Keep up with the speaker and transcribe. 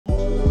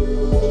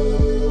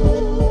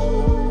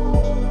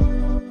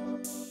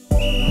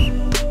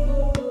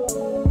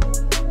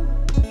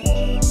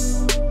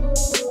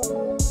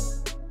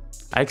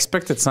I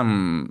expected some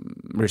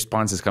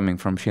responses coming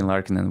from Shane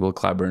Larkin and Will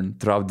Clyburn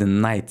throughout the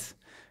night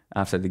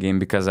after the game,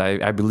 because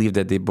I believe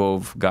that they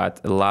both got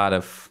a lot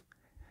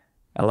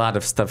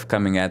of stuff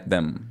coming at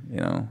them,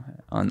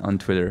 on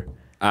Twitter.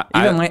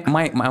 Even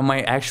my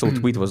actual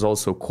tweet was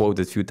also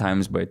quoted a few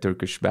times by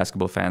Turkish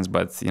basketball fans,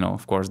 but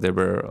of course there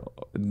were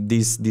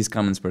these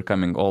comments were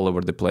coming all over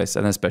the place,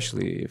 and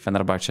especially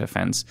Fenerbahce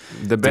fans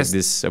took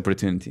this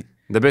opportunity.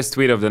 The best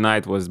tweet of the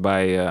night was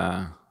by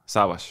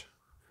Savaş,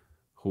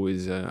 who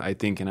is I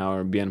think in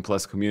our BN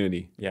Plus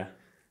community. Yeah.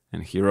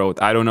 And he wrote,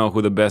 "I don't know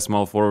who the best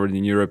small forward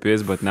in Europe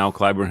is, but now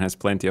Clyburn has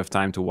plenty of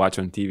time to watch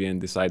on TV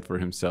and decide for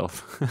himself."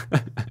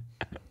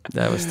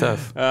 That was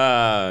tough.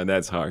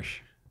 That's harsh.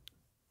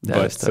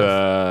 But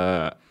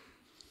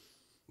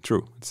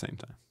true at the same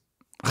time.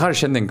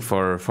 Harsh ending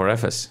for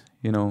Efes.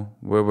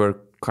 We were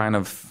kind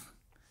of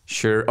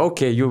sure.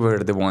 Okay, you were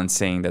the one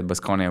saying that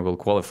Baskonia will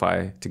qualify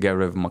to get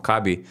rid of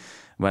Maccabi,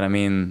 but I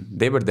mean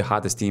they were the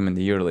hottest team in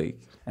the EuroLeague,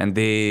 and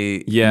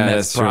they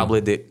met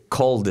probably the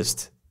coldest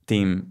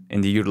team in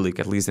the EuroLeague,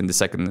 at least in the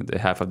second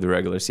half of the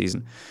regular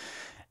season.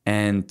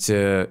 And to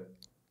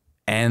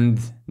end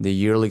the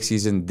EuroLeague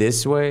season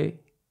this way.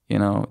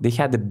 They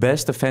had the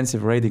best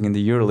offensive rating in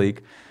the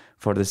EuroLeague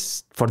for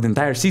the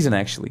entire season,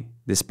 actually.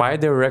 Despite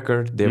their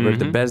record, they were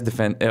the best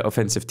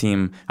offensive team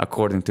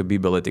according to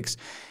BBalytics.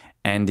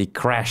 And they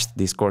crashed.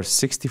 They scored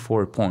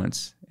 64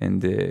 points in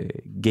the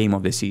game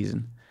of the season.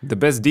 The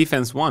best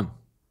defense won.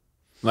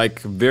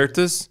 Like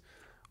Virtus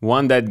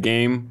won that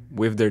game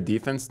with their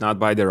defense, not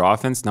by their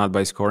offense, not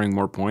by scoring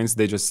more points.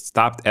 They just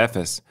stopped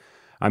Efes.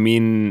 I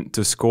mean,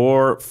 to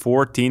score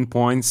 20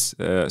 points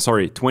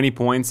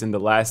in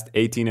the last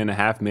 18 and a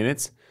half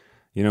minutes,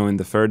 in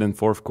the third and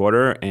fourth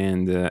quarter,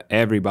 and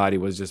everybody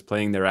was just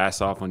playing their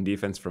ass off on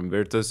defense from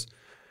Virtus.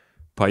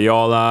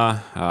 Payola,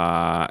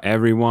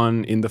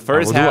 everyone in the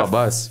first half.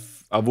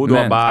 Abudu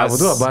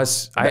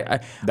Abbas. I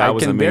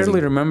can barely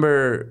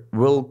remember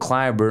Will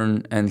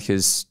Clyburn and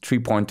his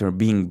three-pointer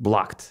being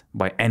blocked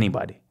by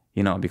anybody,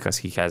 because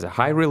he has a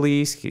high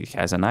release, he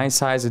has a nice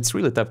size. It's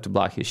really tough to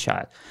block his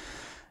shot.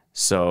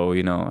 So,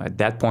 at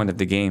that point of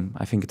the game,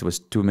 I think it was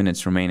 2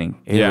 minutes remaining.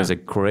 It was a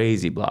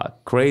crazy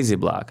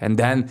block. And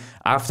then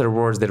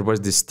afterwards, there was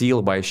the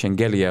steal by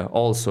Shengelia.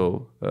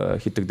 Also,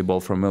 he took the ball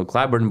from Will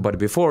Clyburn. But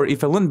before,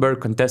 Aoife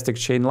Lundberg contested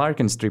Shane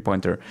Larkin's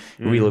three-pointer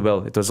really well.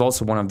 It was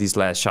also one of these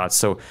last shots.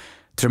 So,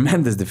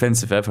 tremendous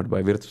defensive effort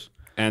by Virtus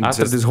and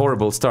after this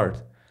horrible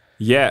start.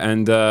 Yeah,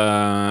 and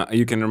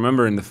you can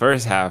remember in the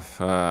first half...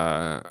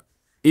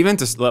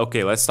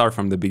 let's start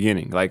from the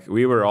beginning. Like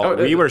we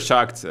were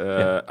shocked.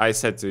 I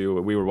said to you,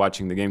 we were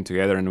watching the game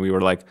together, and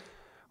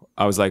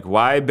I was like,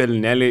 why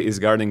Bellinelli is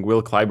guarding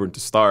Will Clyburn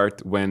to start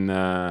when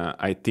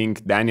I think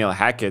Daniel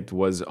Hackett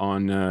was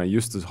on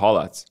Justus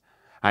Hollatz.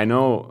 I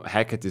know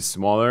Hackett is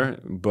smaller,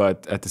 but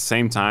at the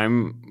same time,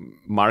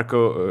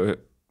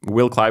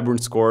 Will Clyburn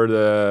scored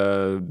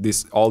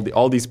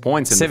all these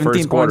points in the first quarter.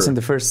 17 points in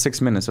the first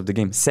 6 minutes of the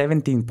game.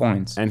 17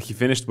 points. And he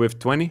finished with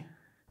 20?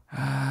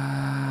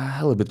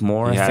 A little bit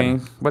more, I think,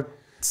 but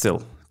still,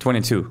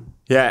 22.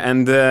 Yeah,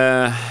 and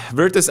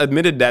Virtus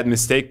admitted that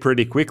mistake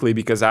pretty quickly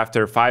because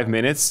after 5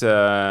 minutes,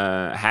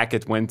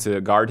 Hackett went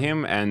to guard him,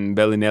 and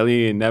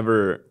Bellinelli never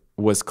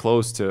was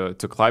close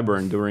to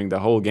Clyburn during the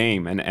whole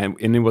game.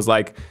 And it was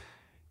like,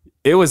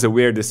 it was a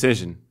weird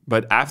decision.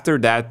 But after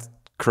that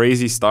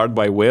crazy start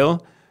by Will,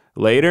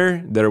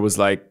 later there was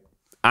like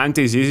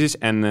Ante Zizic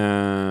and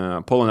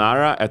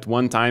Polonara at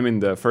one time in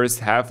the first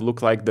half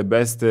looked like the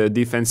best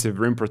defensive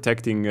rim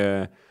protecting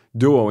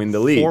duo in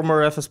the league. Former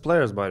FS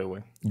players, by the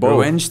way. Both.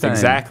 Revenge time.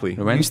 Exactly.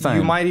 Revenge time.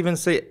 You might even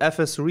say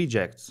FS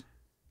rejects.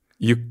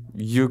 You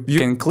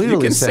can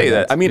clearly say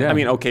that. I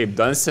mean, okay,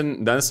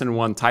 Dunstan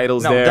won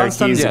titles there.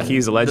 Dunstan,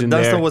 he's a legend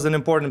there. Dunstan was an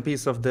important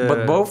piece of the But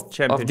both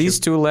championship. of these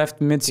two left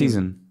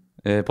mid-season.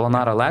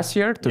 Polonara last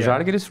year to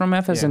Žalgiris from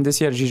FS, and this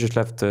year Zizic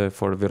left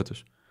for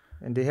Virtus.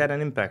 And they had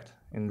an impact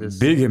in this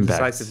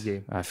decisive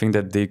game. I think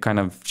that they kind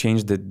of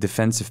changed the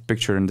defensive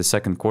picture in the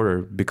second quarter,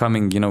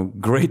 becoming,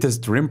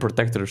 greatest rim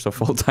protectors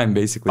of all time,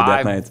 basically,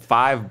 that night.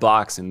 5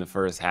 blocks in the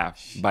first half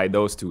by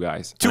those two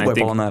guys. 2 by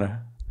Polonara.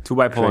 2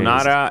 by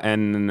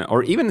Polonara,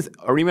 or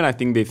even I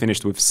think they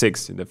finished with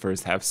 6 in the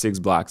first half, 6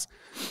 blocks.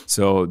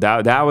 So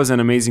that was an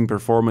amazing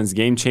performance,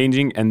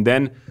 game-changing. And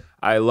then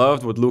I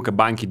loved what Luka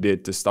Banki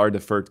did to start the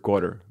third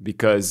quarter,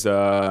 because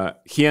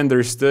he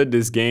understood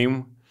this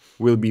game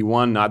will be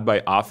won not by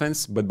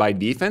offense, but by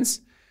defense.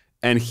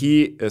 And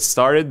he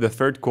started the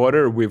third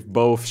quarter with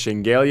both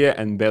Shengelia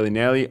and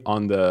Bellinelli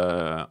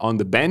on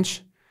the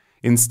bench,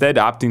 instead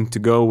opting to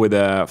go with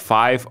a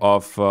 5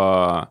 of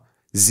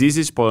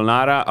Zizic,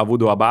 Polonara,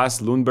 Abudu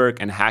Abbas, Lundberg,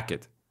 and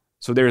Hackett.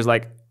 So there's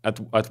like,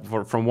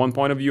 from one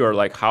point of view, or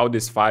like how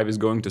this 5 is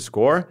going to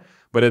score,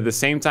 but at the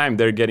same time,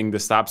 they're getting the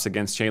stops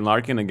against Shane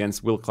Larkin,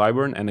 against Will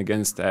Clyburn, and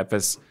against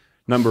FS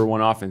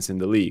 #1 offense in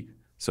the league.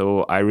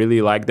 So I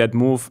really like that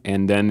move.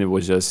 And then it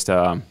was just,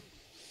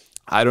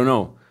 I don't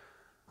know.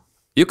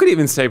 You could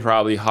even say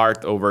probably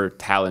heart over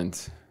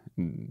talent,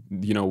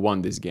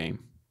 won this game.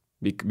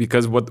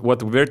 Because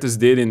what Virtus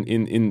did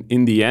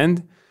in the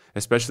end,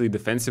 especially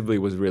defensively,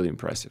 was really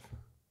impressive.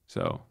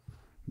 So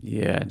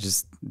Yeah,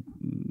 just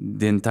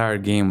the entire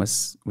game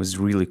was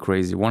really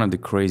crazy. One of the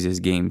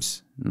craziest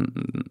games.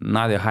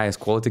 Not the highest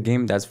quality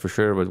game, that's for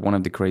sure, but one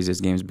of the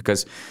craziest games.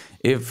 Because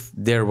if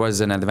there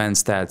was an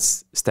advanced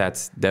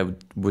stats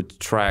that would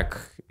track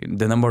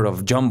the number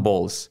of jump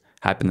balls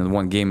happened in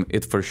one game,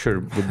 it for sure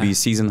would be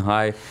season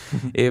high.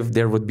 If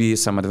there would be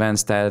some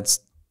advanced stats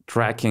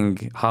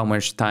tracking how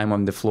much time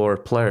on the floor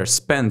players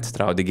spent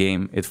throughout the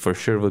game, it for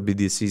sure would be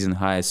the season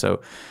high.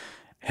 So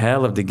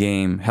hell of the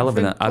game, hell of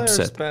an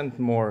upset. Spent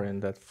more in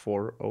that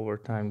 4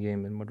 overtime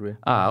game in Madrid.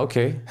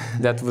 Okay,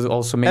 that would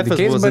also make the Efes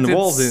case. was but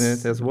involved in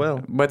it as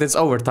well. But it's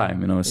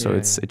overtime, so Yeah,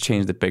 it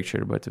changed the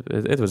picture. But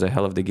it was a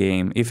hell of the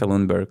game. Aoife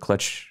Lundberg,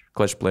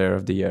 clutch player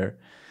of the year.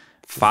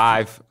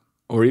 5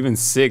 or even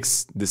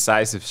 6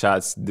 decisive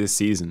shots this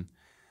season.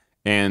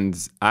 And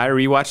I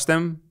rewatched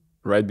them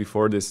right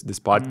before this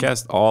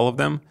podcast, all of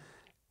them.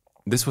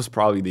 This was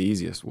probably the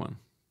easiest one.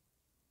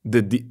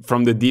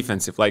 From the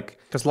defensive, like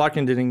Because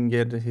Larkin didn't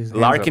get his hands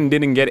Larkin up.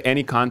 didn't get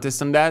any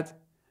contest on that,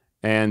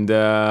 and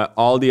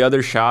all the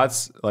other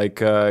shots, like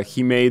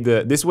he made.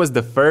 This was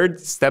the third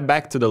step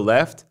back to the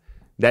left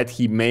that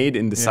he made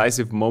in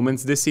decisive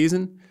moments this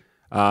season.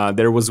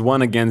 There was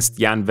one against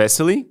Jan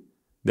Vesely.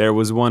 There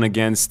was one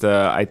against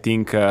I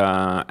think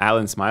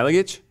Alen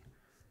Smailagic,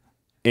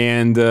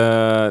 and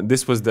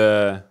this was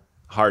the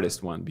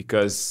hardest one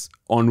because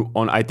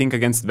on I think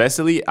against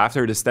Vesely,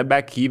 after the step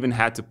back, he even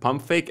had to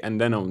pump fake and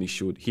then only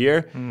shoot.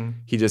 Here,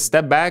 he just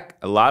stepped back,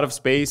 a lot of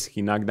space,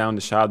 he knocked down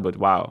the shot, but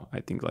wow, I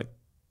think like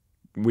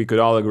we could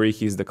all agree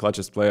he's the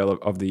clutchest player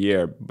of the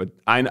year. But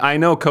I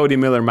know Cody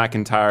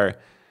Miller-McIntyre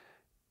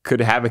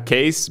could have a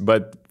case,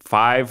 but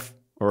 5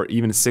 or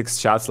even 6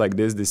 shots like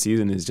this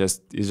season is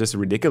just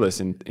ridiculous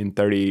in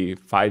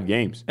 35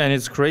 games. And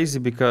it's crazy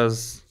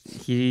because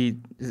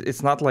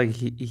it's not like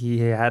he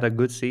had a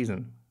good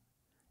season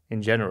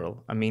in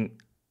general. I mean,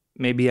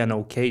 maybe an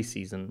okay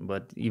season,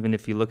 but even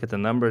if you look at the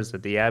numbers,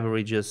 at the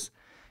averages,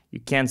 you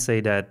can't say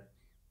that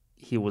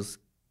he was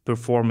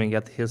performing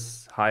at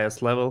his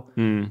highest level.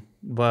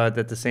 But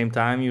at the same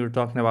time, you're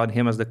talking about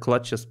him as the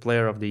clutchest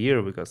player of the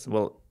year because,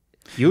 well,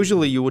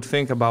 usually you would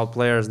think about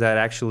players that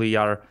actually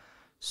are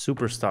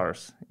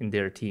superstars in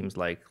their teams,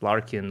 like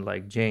Larkin,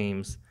 like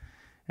James,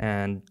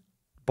 and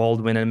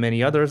Baldwin, and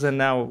many others. And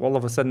now all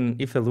of a sudden,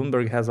 Aoife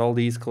Lundberg has all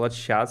these clutch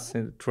shots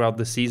throughout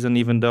the season,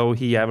 even though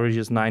he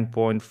averages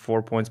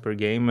 9.4 points per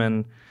game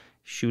and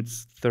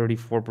shoots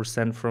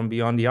 34% from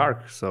beyond the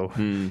arc. So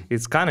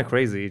it's kind of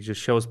crazy. It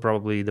just shows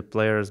probably the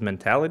player's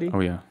mentality. Oh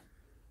yeah,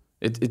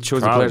 it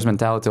shows the player's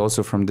mentality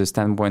also from the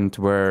standpoint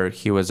where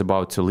he was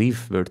about to leave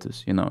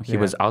Virtus. He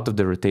was out of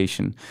the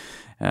rotation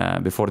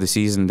before the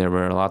season. There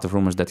were a lot of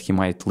rumors that he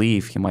might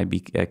leave. He might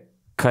be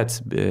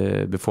cut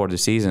before the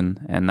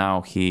season, and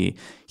now he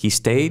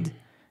stayed.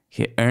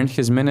 He earned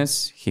his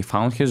minutes. He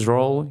found his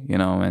role,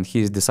 and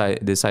he's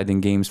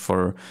deciding games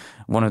for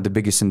one of the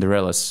biggest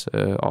Cinderellas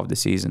of the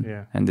season.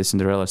 Yeah. And the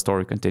Cinderella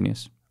story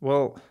continues.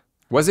 Well,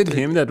 was it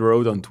him that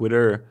wrote on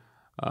Twitter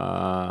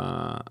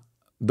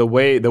the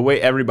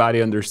way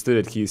everybody understood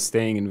it? He's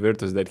staying in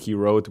Virtus. That he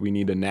wrote, "We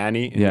need a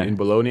nanny in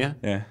Bologna."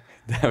 Yeah.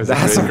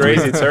 That's a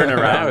crazy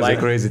turnaround. That was a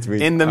crazy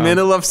tweet. In the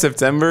middle of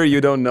September,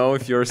 you don't know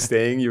if you're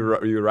staying.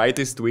 You write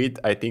this tweet,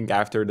 I think,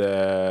 after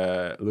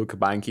the Luka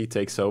Banki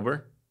takes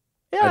over.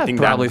 Yeah, I think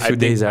probably a few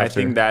days after. I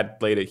think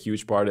that played a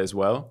huge part as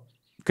well.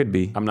 Could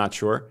be. I'm not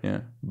sure.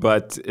 Yeah.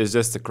 But it's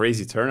just a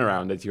crazy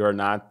turnaround that you are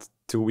not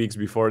 2 weeks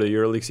before the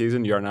EuroLeague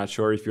season. You're not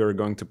sure if you're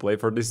going to play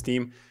for this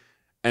team.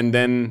 And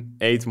then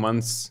 8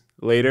 months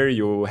later,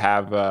 you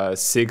have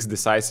 6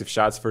 decisive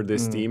shots for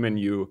this team, and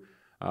you...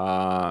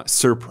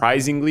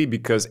 surprisingly,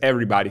 because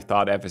everybody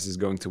thought Efes is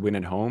going to win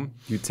at home,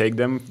 you take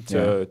them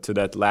to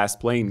that last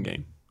playing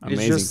game.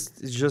 Amazing.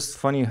 It's just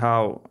funny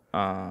how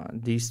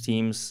these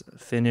teams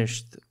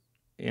finished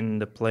in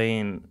the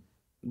play-in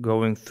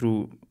going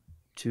through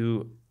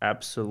 2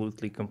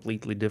 absolutely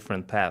completely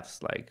different paths.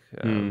 Like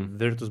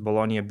Virtus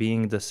Bologna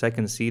being the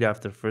 2nd seed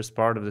after first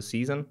part of the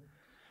season,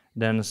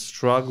 then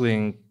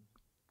struggling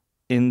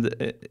in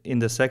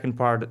the second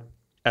part,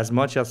 as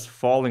much as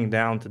falling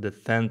down to the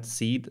 10th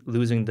seed,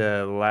 losing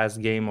the last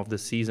game of the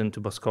season to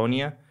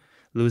Baskonia,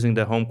 losing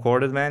the home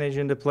court advantage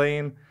in the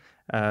play-in.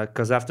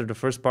 Because after the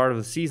first part of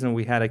the season,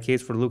 we had a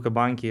case for Luka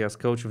Banki as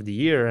coach of the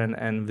year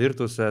and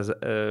Virtus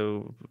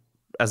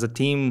as a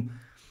team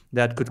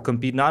that could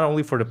compete not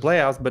only for the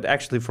playoffs, but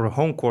actually for a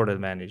home court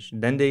advantage.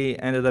 Then they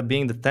ended up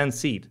being the 10th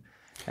seed.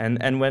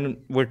 And when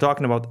we're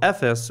talking about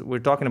Efes,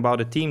 we're talking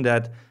about a team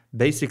that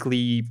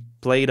basically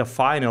played a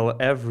final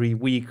every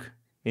week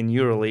in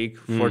EuroLeague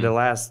for the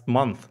last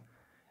month.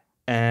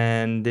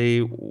 And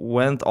they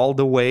went all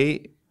the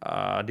way.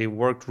 They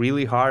worked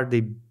really hard.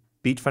 They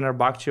beat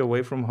Fenerbahce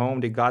away from home.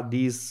 They got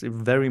these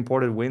very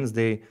important wins.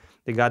 They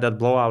got that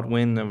blowout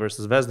win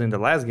versus Vesda in the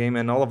last game.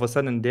 And all of a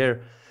sudden,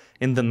 they're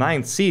in the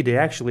 9th seed. They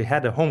actually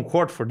had a home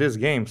court for this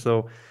game.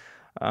 So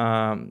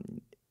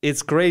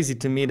it's crazy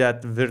to me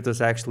that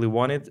Virtus actually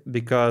won it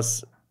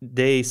because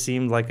they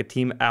seemed like a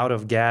team out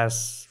of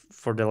gas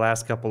for the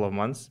last couple of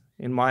months.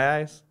 in my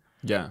eyes.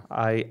 Yeah.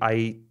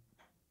 I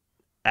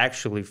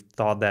actually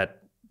thought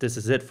that this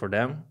is it for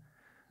them.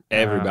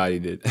 Everybody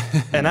did.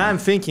 And I'm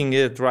thinking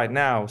it right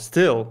now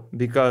still,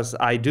 because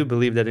I do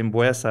believe that in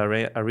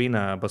Buesa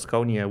Arena,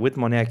 Baskonia, with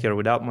Moneke or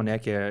without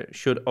Moneke,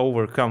 should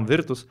overcome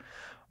Virtus.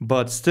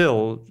 But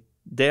still,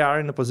 they are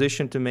in a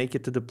position to make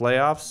it to the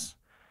playoffs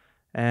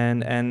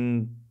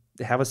and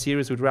have a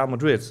series with Real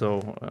Madrid.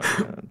 So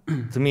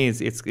to me,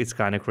 it's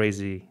kind of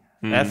crazy.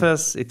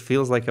 Efes, it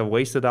feels like a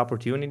wasted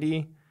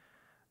opportunity.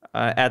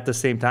 At the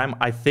same time,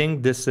 I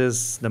think this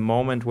is the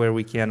moment where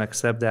we can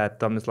accept that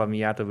Tomislav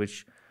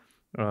Mijatovic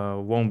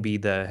won't be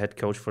the head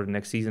coach for the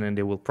next season, and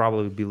they will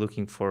probably be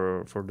looking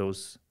for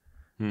those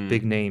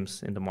big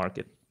names in the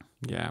market.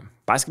 Yeah,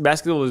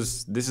 basketball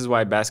is. This is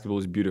why basketball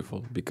is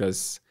beautiful,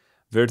 because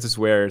Virtus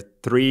were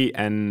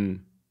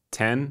 3-10,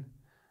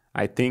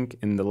 I think,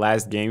 in the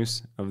last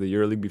games of the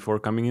EuroLeague before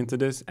coming into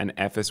this, and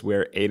FS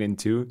were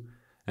 8-2,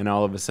 and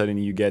all of a sudden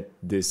you get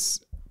this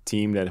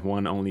team that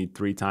won only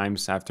 3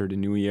 times after the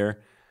new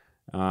year,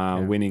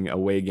 winning a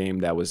away game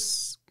that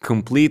was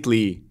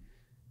completely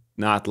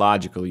not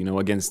logical,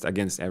 against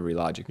every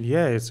logic.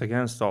 Yeah, it's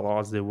against all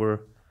odds. They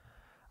were,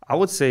 I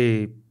would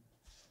say,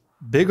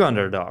 big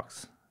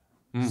underdogs.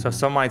 So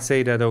some might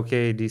say that,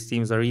 okay, these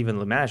teams are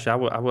evenly matched. I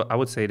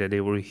would say that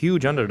they were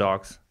huge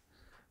underdogs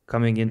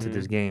coming into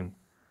this game.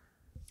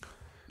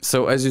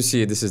 So as you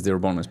see, this is the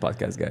URBONUS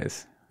podcast,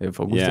 guys. If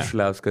Augustas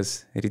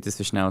Šiliauskas, Rytis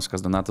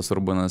Vyšniauskas, Donatas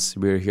Urbonas,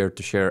 we're here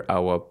to share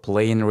our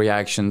play-in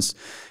reactions.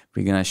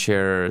 We're going to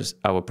share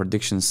our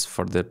predictions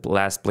for the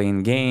last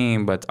play-in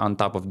game. But on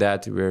top of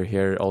that, we're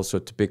here also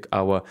to pick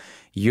our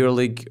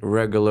EuroLeague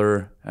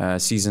regular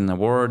season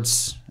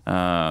awards.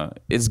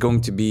 It's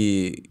going to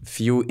be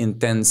few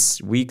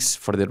intense weeks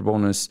for the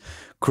URBONUS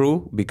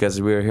crew, because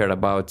we're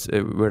about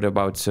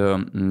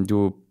to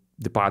do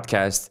the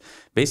podcast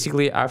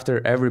basically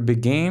after every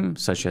big game,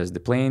 such as the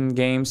play-in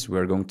games.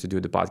 We're going to do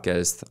the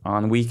podcast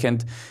on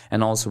weekend,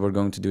 and also we're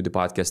going to do the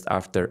podcast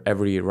after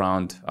every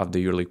round of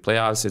the EuroLeague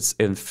playoffs. It's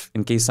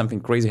in case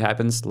something crazy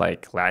happens,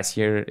 like last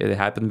year it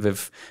happened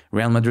with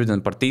Real Madrid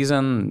and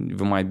Partizan.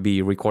 We might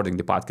be recording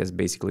the podcast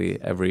basically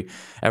every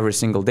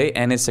single day,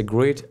 and it's a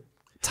great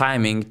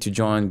timing to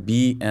join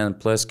B and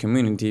Plus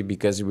community,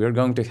 because we're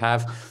going to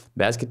have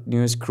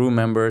BasketNews crew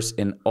members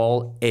in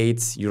all 8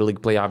 EuroLeague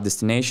playoff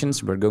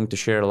destinations. We're going to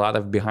share a lot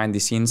of behind the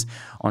scenes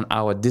on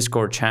our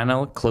Discord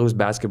channel, closed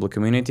basketball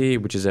community,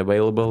 which is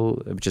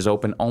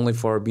open only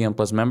for B and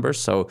Plus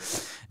members. So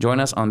join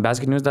us on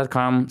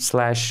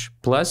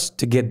basketnews.com/plus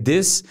to get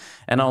this,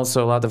 and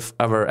also a lot of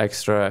other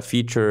extra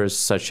features,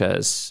 such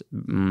as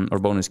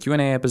URBONUS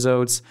Q&A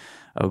episodes,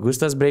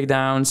 Augustas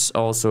breakdowns.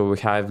 Also, we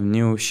have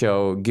new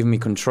show Give Me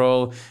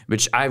Control,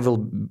 which I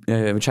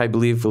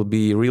believe will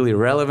be really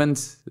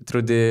relevant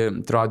throughout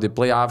the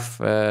playoff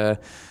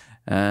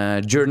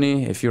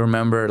journey. If you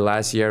remember,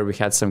 last year we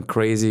had some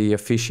crazy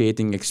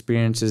officiating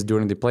experiences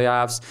during the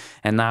playoffs,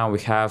 and now we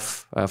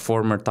have a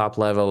former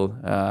top-level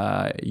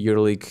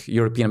EuroLeague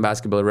European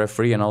basketball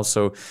referee, and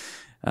also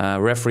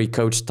referee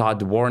coach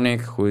Todd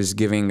Warnick, who is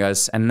giving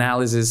us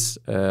analysis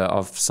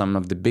of some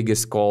of the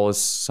biggest calls,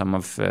 some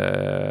of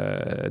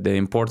the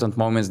important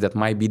moments that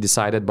might be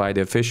decided by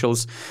the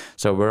officials.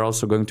 So we're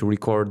also going to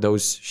record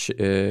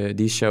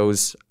these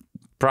shows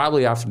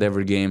probably after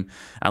every game,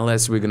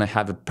 unless we're gonna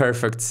have a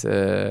perfect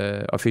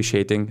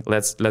officiating.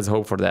 Let's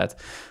hope for that.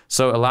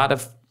 So a lot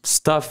of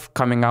stuff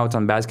coming out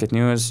on Basket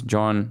News.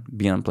 Join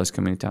BN Plus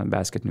community on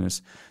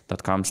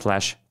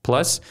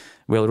basketnews.com/plus.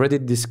 We already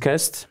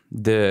discussed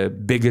the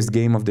biggest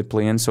game of the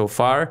play-in so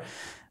far.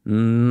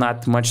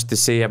 Not much to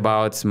say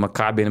about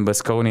Maccabi and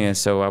Baskonia,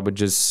 so I would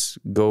just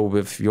go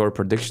with your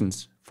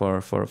predictions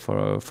for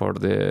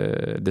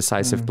the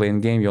decisive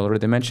play-in game. You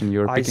already mentioned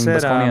you're picking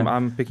Baskonia.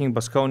 I'm picking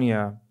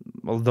Baskonia,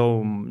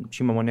 although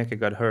Chima Moneke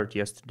got hurt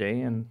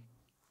yesterday, and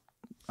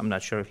I'm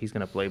not sure if he's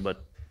going to play,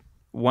 but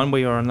one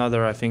way or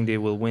another, I think they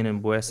will win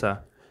in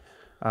Buesa.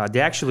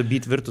 They actually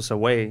beat Virtus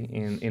away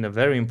in a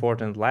very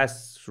important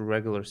last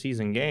regular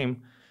season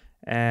game,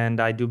 and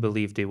I do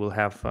believe they will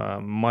have a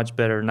much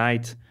better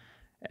night.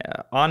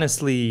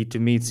 Honestly, to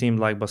me, it seemed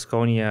like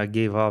Baskonia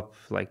gave up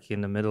like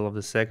in the middle of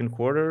the second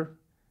quarter,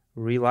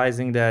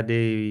 realizing that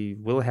they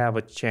will have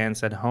a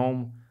chance at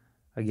home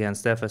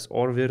against FS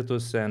or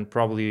Virtus, and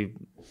probably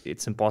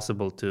it's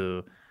impossible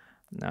to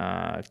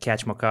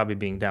catch Maccabi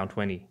being down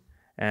 20.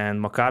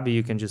 And Maccabi,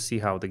 you can just see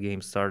how the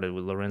game started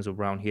with Lorenzo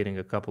Brown hitting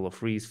a couple of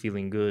threes,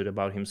 feeling good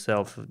about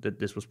himself, that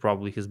this was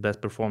probably his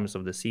best performance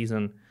of the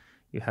season.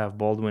 You have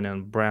Baldwin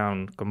and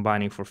Brown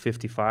combining for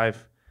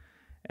 55.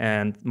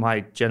 And my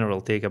general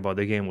take about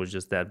the game was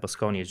just that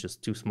Baskonia is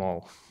just too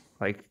small,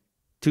 like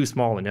too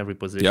small in every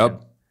position.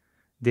 Yep,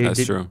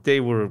 that's true.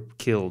 They were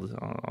killed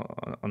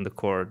on the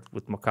court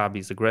with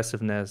Maccabi's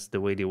aggressiveness, the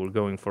way they were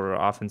going for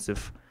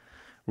offensive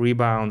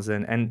rebounds,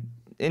 and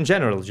in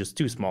general, just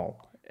too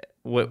small.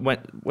 When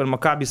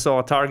Maccabi saw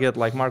a target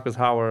like Marcus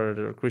Howard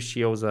or Chris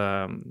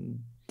Chioza,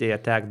 they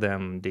attack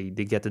them, they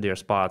get to their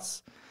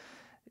spots.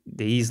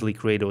 They easily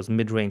create those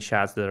mid-range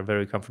shots that are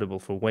very comfortable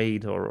for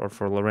Wade or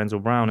for Lorenzo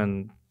Brown,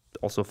 and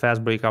also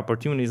fast break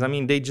opportunities. I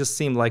mean, they just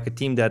seem like a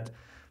team that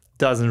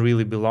doesn't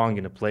really belong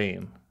in a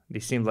play-in. They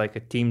seem like a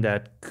team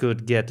that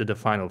could get to the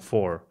Final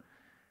Four.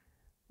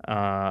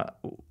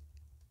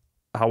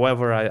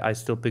 However, I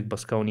still pick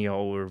Baskonia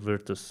over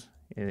Virtus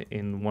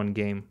in one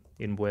game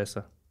in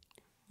Buesa.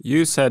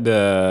 You said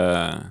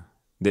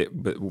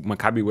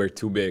Maccabi were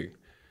too big.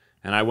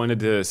 And I wanted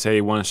to say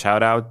one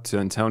shout out to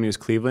Antonius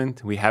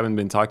Cleveland. We haven't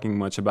been talking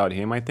much about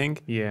him, I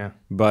think. Yeah.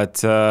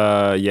 But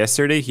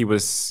yesterday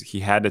he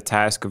had the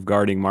task of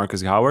guarding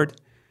Marcus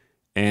Howard.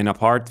 And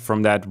apart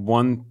from that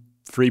one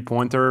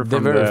three-pointer The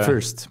from very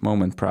first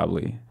moment,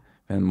 probably,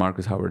 when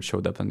Marcus Howard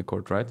showed up on the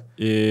court, right?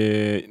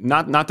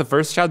 Not the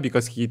first shot,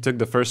 because he took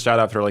the first shot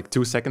after like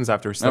 2 seconds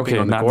after stepping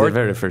on the not court. the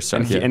very first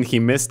shot, And he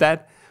missed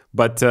that.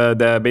 But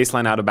the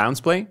baseline out of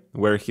bounds play,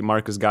 where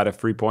Marcus got a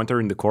three-pointer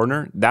in the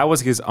corner, that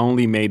was his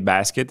only made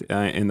basket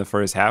in the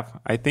first half,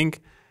 I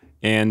think.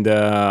 And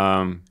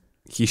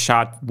he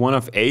shot 1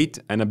 of 8,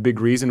 and a big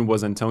reason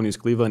was Antonius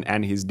Cleveland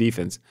and his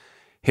defense.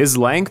 His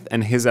length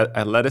and his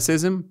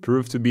athleticism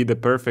proved to be the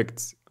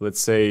perfect, let's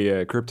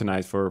say,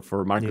 kryptonite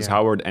for Marcus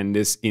Howard and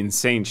this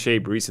insane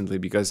shape recently,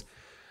 because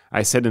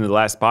I said in the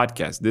last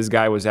podcast, this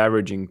guy was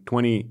averaging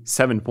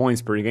 27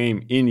 points per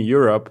game in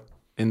Europe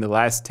in the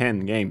last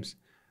 10 games.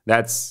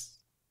 That's,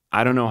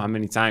 I don't know how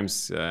many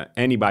times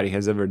anybody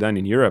has ever done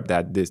in Europe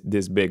that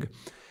this big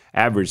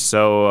average.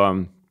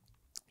 So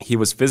he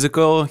was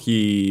physical.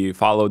 He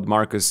followed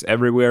Marcus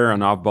everywhere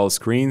on off-ball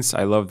screens.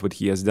 I loved what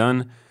he has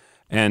done.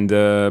 And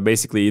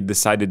basically it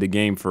decided the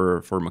game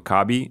for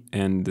Maccabi.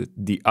 And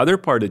the other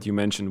part that you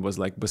mentioned was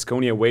like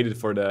Baskonia waited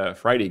for the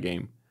Friday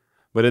game.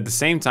 But at the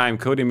same time,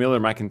 Cody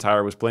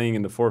Miller-McIntyre was playing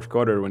in the fourth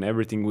quarter when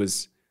everything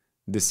was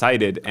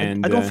decided.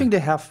 And I don't think they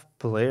have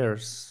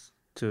players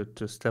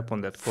to step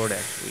on that court,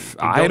 actually.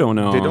 I don't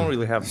know. They don't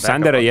really have backup.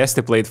 Sander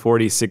Ayeste played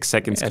 46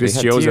 seconds.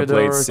 Chris Chioza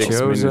played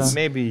 6 minutes.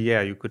 Maybe,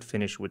 you could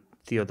finish with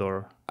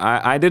Theodore.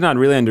 I did not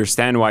really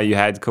understand why you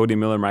had Cody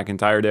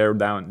Miller-McIntyre there,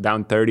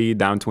 down 30,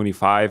 down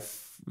 25.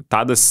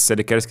 Tadas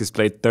Sedekerskis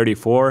played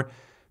 34.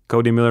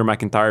 Cody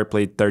Miller-McIntyre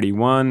played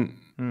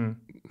 31.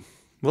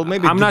 Well,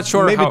 maybe I'm not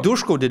sure. Maybe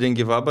Dushko didn't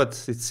give up, but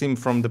it seemed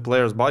from the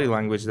players' body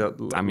language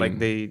that like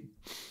they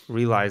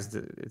realized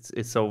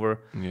it's over.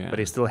 Yeah. But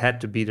he still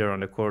had to be there on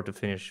the court to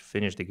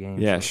finish the game.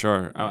 Yeah,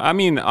 sure. I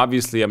mean,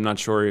 obviously, I'm not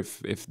sure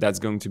if that's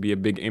going to be a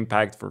big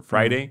impact for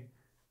Friday.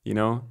 You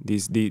know,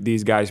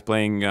 these guys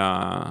playing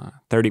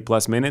 30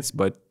 plus minutes,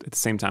 but at the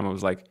same time, I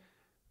was like,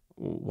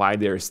 why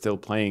they're still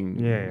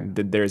playing?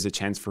 That there's a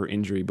chance for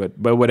injury, but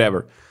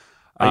whatever.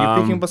 Are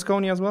you picking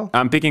Baskonia as well?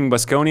 I'm picking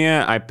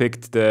Baskonia. I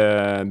picked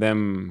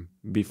them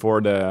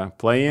before the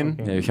play-in.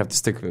 Yeah, you have to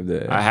stick with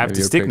the. I have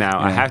to stick now.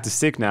 Yeah. I have to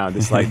stick now.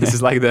 This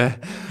is like the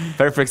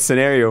perfect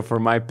scenario for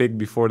my pick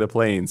before the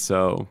play-in.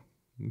 So,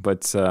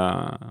 but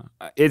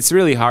it's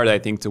really hard, I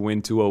think, to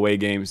win 2 away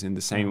games in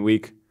the same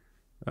week.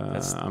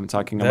 I'm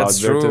talking about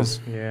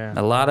Virtus. Yeah,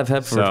 a lot of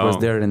effort was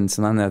there in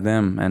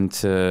Sanandem, and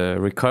to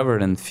recover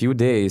in a few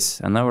days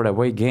another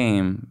away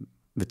game.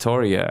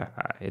 Vitoria,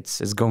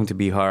 it's going to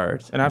be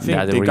hard. And I think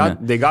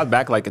they got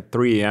back like at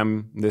 3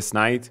 a.m. this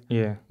night.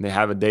 Yeah. They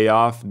have a day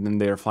off, and then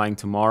they're flying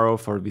tomorrow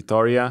for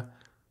Vitoria.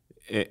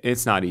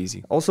 It's not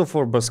easy. Also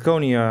for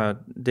Baskonia,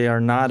 they are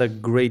not a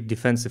great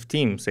defensive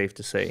team, safe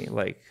to say.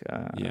 Like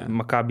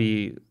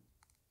Maccabi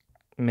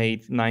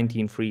made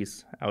 19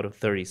 threes out of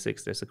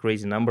 36. That's a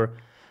crazy number.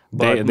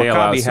 But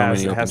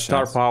Maccabi has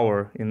star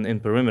power in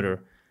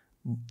perimeter.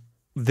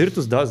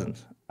 Virtus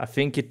doesn't. I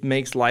think it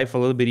makes life a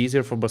little bit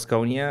easier for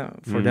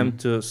Baskonia for them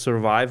to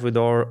survive with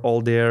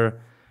all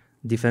their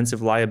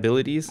defensive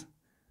liabilities.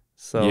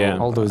 So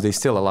although they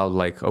still allowed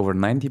like over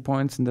 90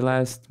 points in the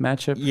last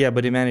matchup. Yeah,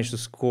 but they managed to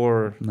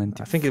score,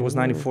 94, I think it was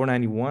 94,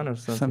 91 or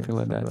something. Something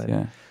like that,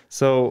 yeah.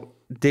 So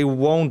they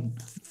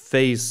won't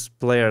face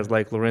players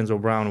like Lorenzo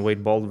Brown,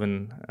 Wade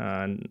Baldwin,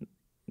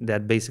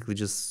 that basically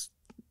just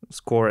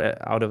score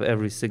out of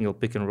every single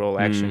pick and roll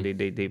action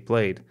they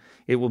played.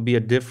 It will be a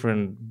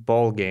different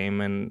ball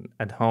game, and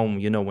at home,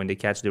 when they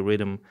catch the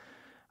rhythm,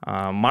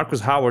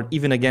 Marcus Howard,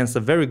 even against a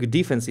very good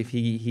defense, if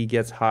he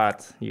gets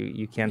hot,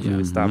 you can't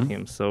really stop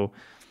him. So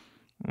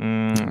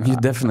you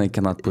definitely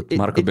cannot put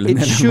Marco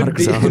Bellinelli and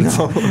Marcus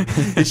Howard.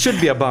 It should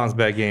be a bounce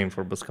back game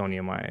for Baskonia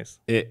in my eyes.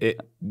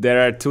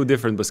 There are 2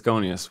 different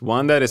Baskonias,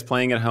 one that is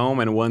playing at home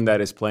and one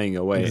that is playing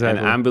away. Exactly.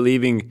 And I'm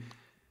believing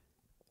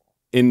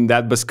in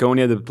that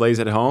Baskonia that plays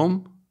at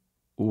home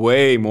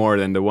way more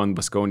than the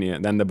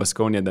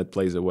Baskonia that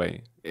plays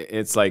away.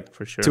 It's like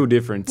for sure 2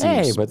 different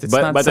teams. Hey, but it's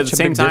not such at the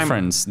same time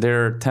difference.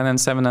 They're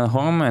 10-7 at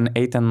home and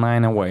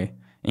 8-9 away,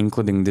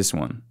 including this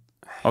one.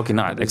 Okay,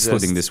 not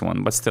excluding this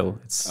one, but still,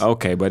 it's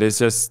okay. But it's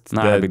just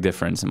not a big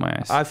difference in my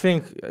eyes. I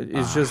think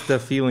it's just the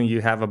feeling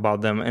you have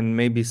about them, and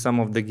maybe some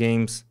of the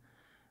games.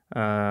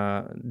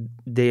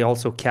 They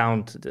also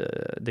count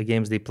the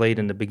games they played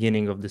in the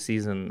beginning of the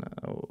season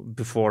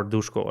before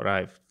Dushko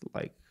arrived.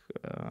 Like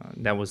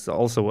that was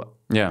also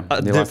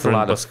a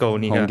different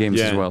Baskonia home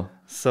games as well.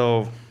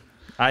 So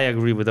I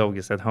agree with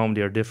Augis. At home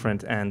they are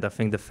different, and I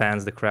think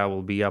the crowd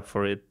will be up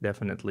for it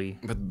definitely.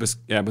 But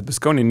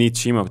Baskonia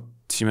needs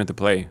him at the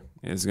play.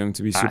 It's going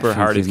to be I super think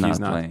hard if not he's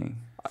not playing.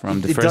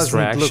 From the It first doesn't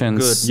look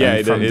reactions, good. Yeah,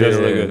 and from it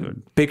doesn't look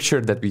good.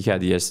 picture that we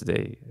had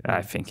yesterday,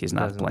 I think he's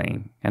not Doesn't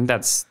playing, and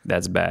that's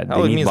bad.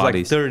 Oh, They it need means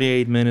bodies. like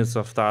 38 minutes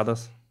of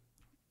Tadas.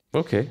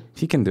 Okay,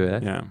 he can do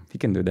that. Yeah. He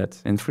can do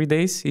that in 3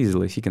 days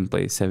easily. He can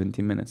play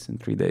 70 minutes in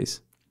 3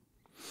 days.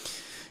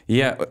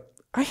 Yeah,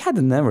 I had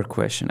another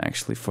question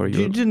actually for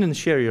you. You didn't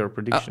share your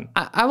prediction.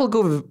 I will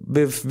go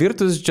with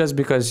Virtus just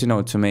because,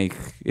 to make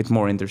it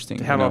more interesting.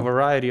 To have a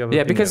variety of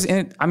Yeah, opinions.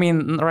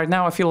 because right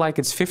now I feel like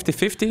it's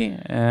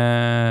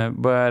 50-50,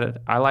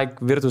 but I like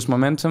Virtus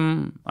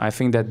momentum. I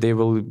think that they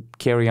will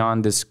carry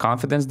on this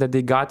confidence that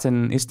they got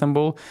in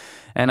Istanbul,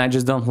 and I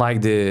just don't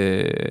like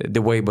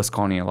the way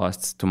Baskonia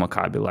lost to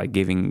Maccabi, like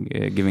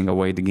giving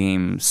away the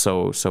game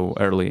so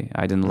early.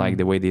 I didn't like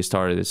the way they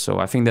started it. So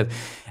I think that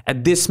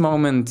at this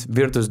moment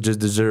Virtus just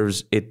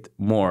deserves it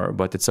more,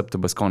 but it's up to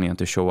Baskonia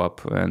to show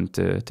up and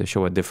to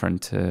show a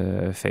different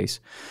face.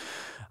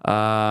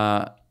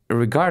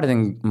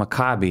 Regarding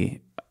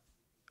Maccabi,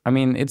 I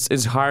mean,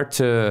 it's hard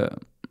to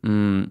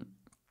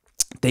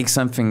take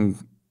something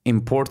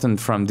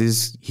important from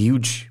this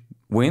huge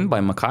win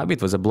by Maccabi.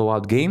 It was a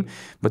blowout game,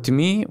 but to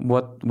me,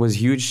 what was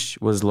huge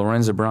was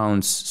Lorenzo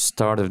Brown's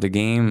start of the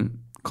game,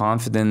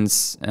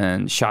 confidence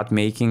and shot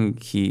making.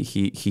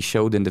 He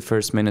showed in the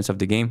first minutes of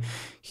the game.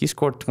 He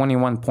scored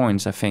 21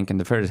 points, I think, in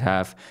the first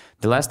half.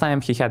 The last time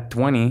he had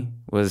 20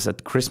 was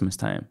at Christmas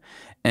time.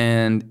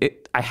 And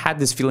I had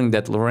this feeling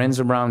that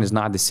Lorenzo Brown is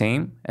not the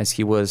same as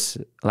he was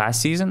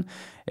last season.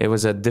 It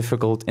was a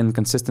difficult,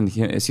 inconsistent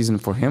season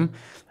for him.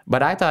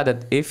 But I thought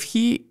that if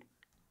he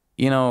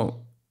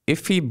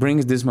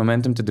brings this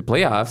momentum to the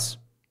playoffs,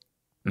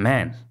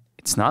 man,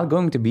 it's not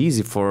going to be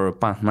easy for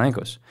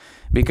Panathinaikos.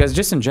 Because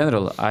just in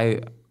general, I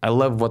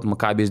love what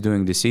Maccabi is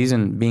doing this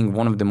season, being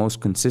one of the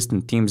most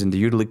consistent teams in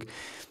the EuroLeague,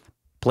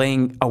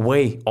 playing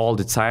away all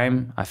the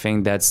time. I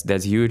think that's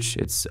huge.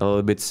 It's a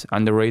little bit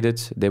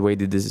underrated, the way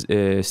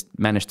they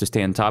managed to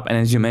stay on top. And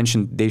as you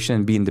mentioned, they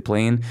shouldn't be in the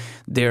play-in.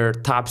 They're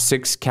top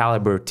 6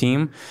 caliber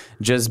team.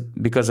 Just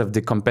because of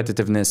the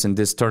competitiveness in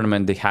this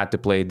tournament, they had to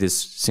play this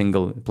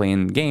single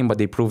play-in game, but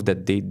they proved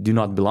that they do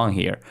not belong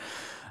here.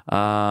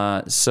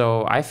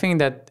 So I think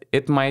that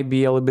it might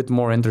be a little bit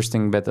more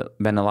interesting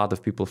than a lot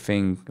of people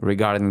think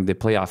regarding the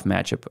playoff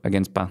matchup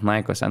against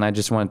Panathinaikos. And I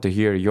just wanted to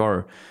hear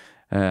your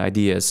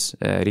ideas,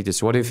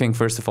 Rytis. What do you think,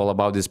 first of all,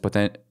 about this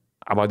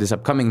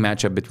upcoming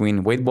matchup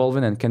between Wade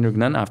Baldwin and Kendrick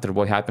Nunn after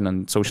what happened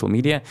on social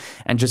media,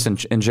 and just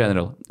in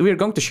general? We are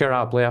going to share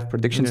our playoff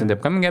predictions in the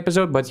upcoming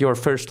episode, but your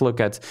first look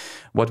at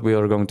what we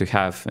are going to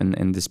have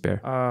in this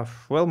pair.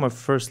 Well, my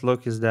first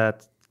look is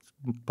that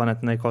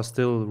Panathinaikos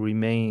still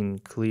remain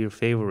clear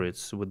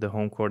favorites with the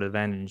home court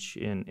advantage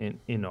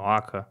in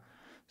Oaxaca.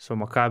 So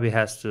Maccabi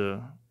has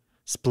to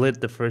split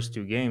the first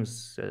 2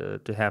 games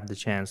to have the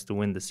chance to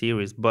win the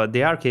series, but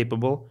they are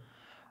capable.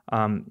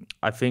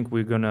 I think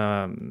we're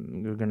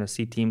gonna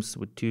see teams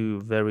with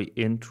 2 very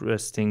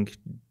interesting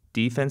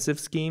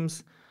defensive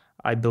schemes.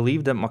 I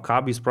believe that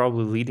Maccabi is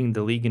probably leading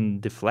the league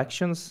in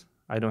deflections.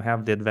 I don't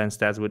have the advanced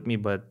stats with me,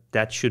 but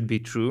that should be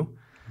true.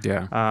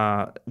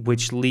 Yeah.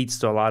 Which leads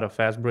to a lot of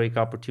fast break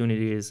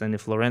opportunities. And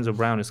if Lorenzo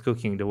Brown is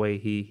cooking the way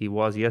he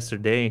was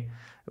yesterday,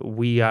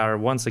 we are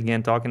once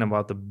again talking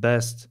about the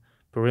best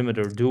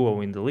perimeter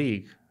duo in the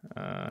league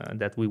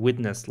that we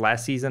witnessed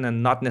last season,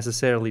 and not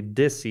necessarily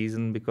this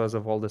season because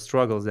of all the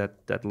struggles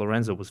that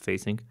Lorenzo was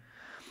facing.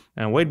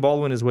 And Wade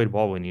Baldwin is Wade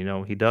Baldwin.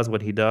 He does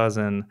what he does,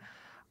 and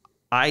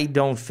I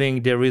don't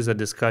think there is a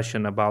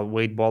discussion about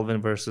Wade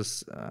Baldwin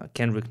versus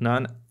Kendrick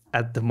Nunn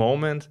at the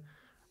moment.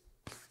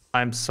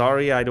 I'm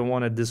sorry, I don't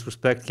want to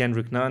disrespect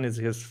Kendrick Nunn. It's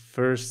his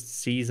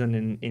first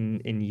season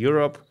in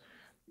Europe.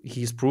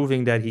 He's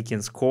proving that he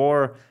can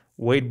score.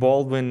 Wade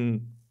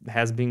Baldwin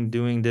has been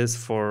doing this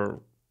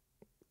for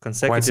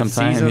consecutive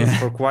seasons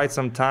for quite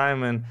some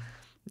time, and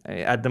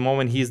at the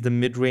moment he's the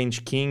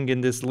mid-range king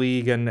in this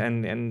league,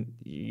 and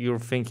you're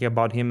thinking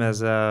about him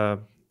as a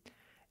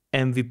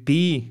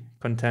MVP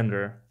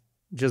contender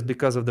just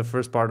because of the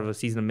first part of the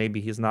season.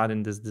 Maybe he's not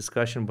in this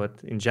discussion,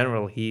 but in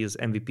general he is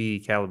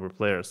MVP caliber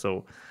player.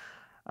 So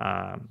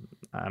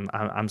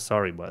I'm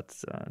sorry, but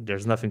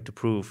there's nothing to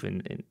prove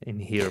in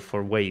here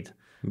for Wade.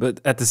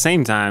 But at the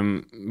same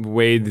time,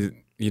 Wade,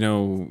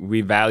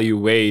 we value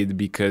Wade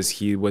because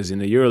he was in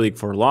the EuroLeague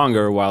for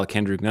longer while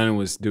Kendrick Nunn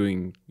was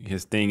doing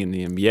his thing in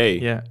the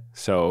NBA. Yeah.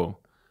 So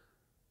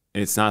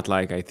it's not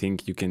like I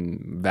think you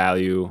can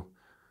value.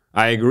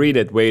 I agree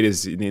that Wade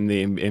is in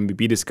the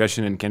MVP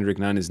discussion and Kendrick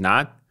Nunn is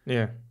not.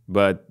 Yeah.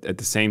 But at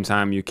the same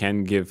time, you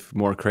can give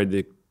more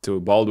credit to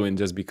Baldwin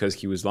just because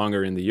he was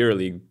longer in the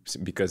EuroLeague,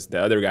 because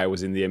the other guy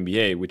was in the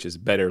NBA, which is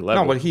better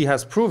level. No, but he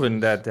has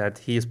proven that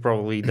he is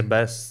probably the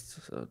best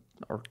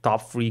or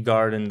top 3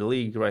 guard in the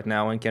league right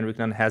now, and Kendrick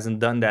Nunn hasn't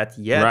done that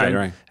yet.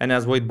 Right. And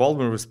as Wade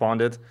Baldwin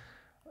responded,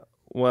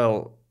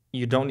 well,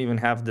 you don't even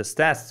have the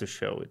stats to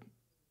show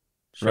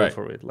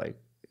for it. Like,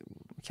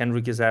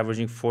 Kendrick is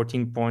averaging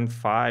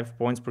 14.5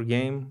 points per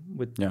game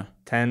with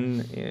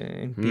 10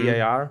 in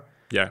PAR.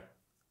 Yeah.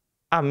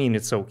 I mean,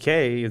 it's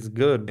okay. It's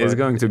good. But It's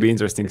going to be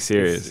interesting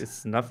series.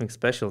 It's nothing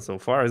special so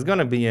far. It's going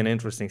to be an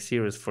interesting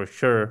series for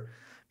sure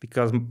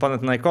because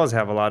Panathinaikos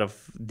have a lot of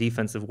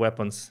defensive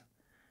weapons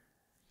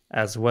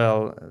as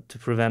well to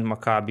prevent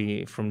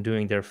Maccabi from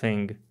doing their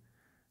thing.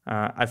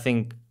 I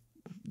think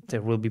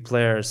there will be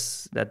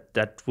players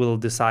that will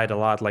decide a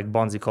lot, like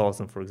Bonzi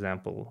Colson, for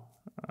example.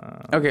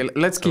 Okay,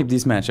 let's keep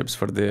these matchups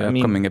for the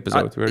upcoming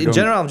episode. In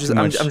general, I'm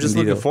just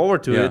looking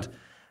forward to Yeah. it.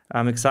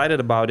 I'm excited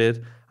about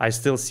it. I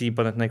still see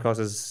Panathinaikos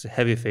as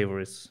heavy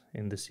favorites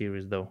in the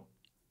series, though.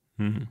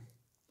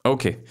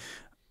 Okay.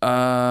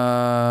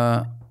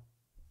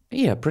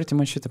 Yeah, pretty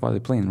much it about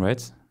the plane,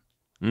 right?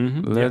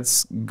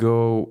 Let's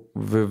go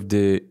with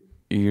the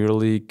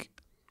EuroLeague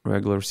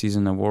regular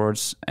season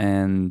awards.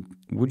 And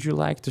would you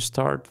like to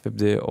start with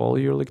the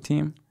All-EuroLeague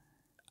team?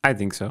 I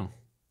think so.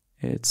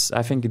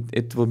 I think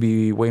it will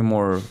be way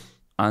more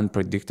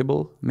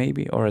unpredictable,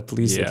 maybe, or at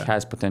least it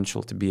has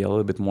potential to be a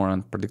little bit more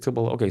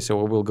unpredictable. Okay,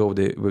 so we'll go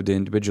with the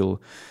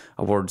individual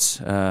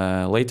awards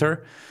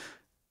later.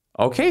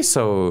 Okay,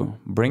 so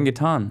bring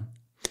it on.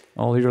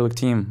 All-EuroLeague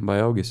team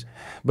by Augis.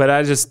 But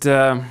I just...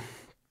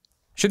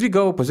 Should we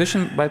go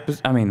position by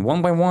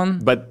one by one?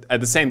 But at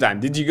the same time,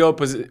 did you go...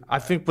 I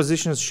think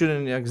positions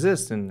shouldn't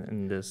exist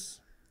in this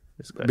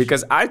discussion.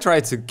 Because I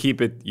tried to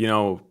keep it,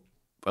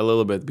 a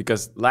little bit.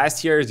 Because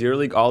last year's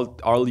EuroLeague,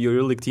 all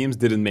EuroLeague teams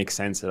didn't make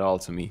sense at all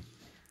to me.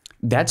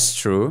 That's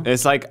true.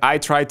 It's like I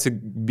tried to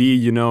be,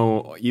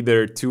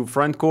 either 2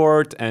 front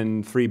court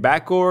and 3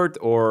 back court,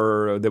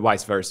 or the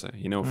vice versa.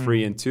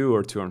 3 and 2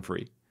 or 2 and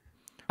 3.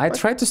 I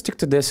tried to stick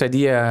to this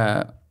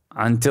idea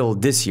until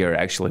this year,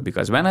 actually,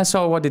 because when I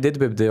saw what they did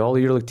with the all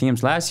EuroLeague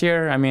teams last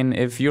year, I mean,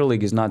 if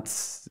EuroLeague is not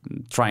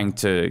trying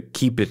to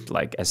keep it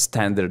like as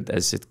standard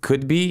as it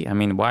could be, I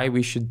mean, why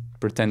we should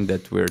pretend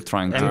that we're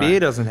trying to NBA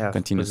doesn't have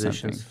continue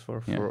positions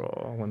something. for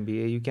all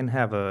NBA. You can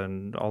have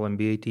an all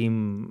NBA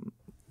team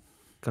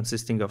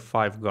consisting of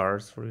 5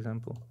 guards, for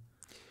example.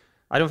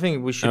 I don't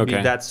think we should be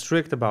that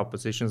strict about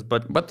positions,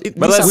 but let's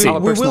see.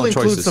 We will include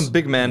choices. some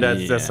big men.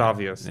 That's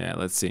obvious. Yeah,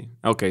 let's see.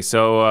 Okay,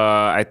 so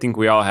I think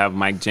we all have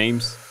Mike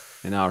James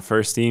in our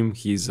first team.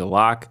 He's a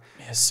lock.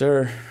 Yes,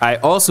 sir. I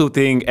also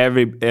think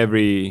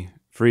every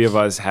 3 of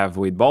us have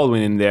Wade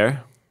Baldwin in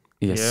there.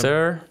 Yes,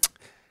 sir.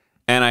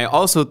 And I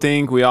also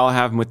think we all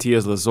have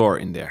Matthias Lazor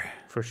in there.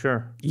 For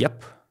sure.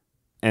 Yep.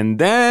 And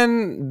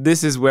then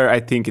this is where I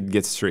think it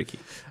gets tricky.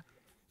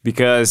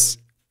 Because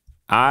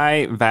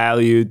I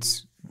valued...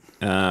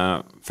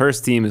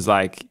 first team is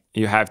like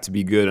you have to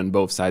be good on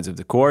both sides of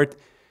the court.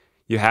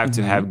 You have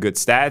to have good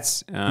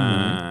stats.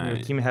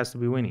 Your team has to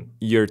be winning.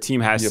 Your team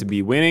has to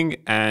be winning,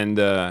 and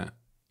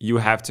you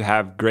have to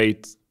have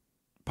great,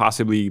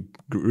 possibly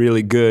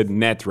really good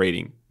net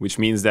rating, which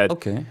means that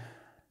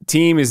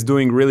team is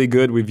doing really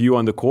good with you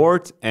on the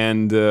court,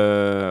 and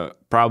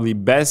probably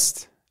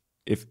best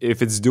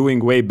if it's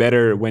doing way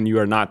better when you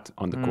are not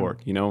on the court.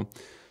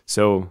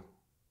 So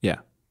yeah.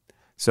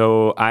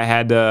 So I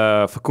had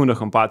Facundo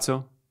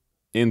Campazzo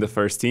in the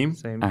first team.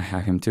 Same. I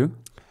have him too.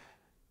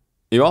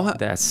 You all have?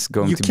 That's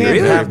going You to be a can't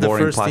very have the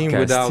boring first team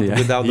podcast.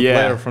 without the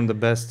player from the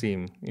best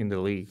team in the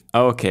league.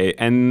 Okay,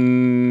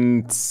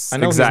 and I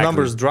know his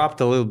numbers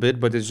dropped a little bit,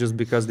 but it's just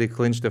because they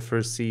clinched the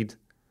first seed.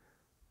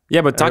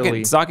 Yeah, but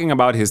talking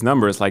about his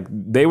numbers, like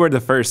they were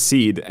the first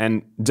seed,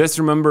 and just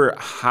remember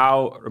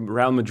how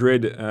Real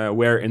Madrid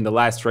were in the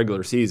last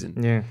regular season.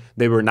 Yeah,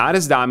 they were not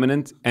as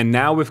dominant, and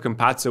now with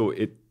Campazzo,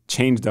 it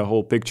changed the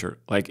whole picture.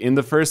 Like in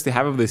the first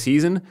half of the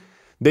season,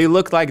 they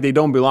looked like they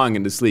don't belong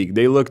in this league.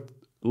 They looked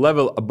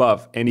level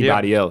above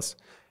anybody else.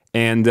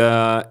 And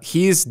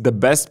he's the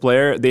best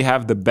player. They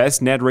have the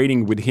best net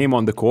rating with him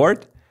on the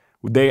court.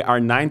 They are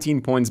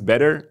 19 points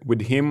better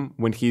with him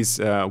when he's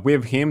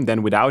with him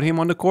than without him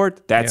on the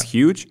court. That's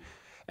huge.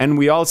 And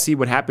we all see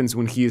what happens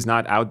when he is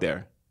not out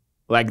there.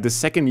 Like the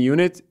second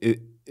unit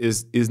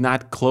is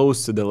not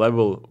close to the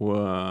level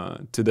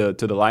to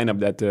the lineup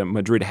that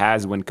Madrid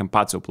has when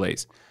Campazzo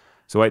plays.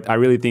 So I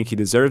really think he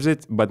deserves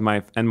it. But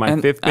my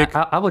fifth pick...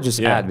 I will just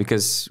add,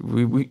 because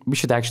we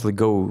should actually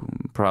go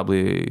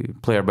probably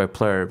player by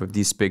player with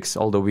these picks,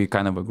 although we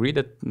kind of agree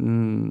that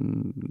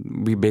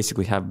we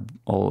basically have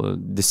all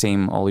the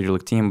same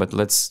all-EuroLeague team, but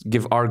let's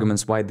give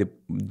arguments why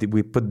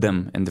we put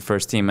them in the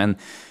first team. And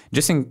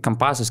just in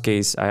Campazzo's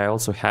case, I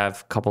also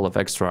have a couple of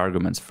extra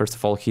arguments. First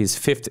of all, he's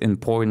 5th in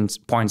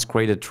points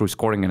created through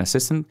scoring and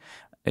assisting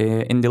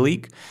in the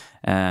league.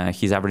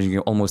 He's averaging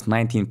almost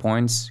 19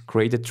 points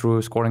created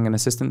through scoring and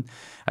assisting.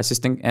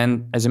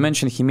 And as I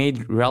mentioned, he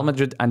made Real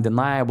Madrid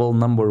undeniable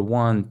number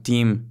 1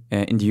 team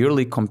in the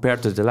EuroLeague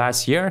compared to the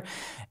last year.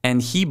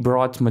 And he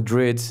brought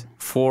Madrid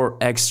 4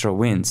 extra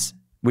wins,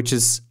 which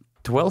is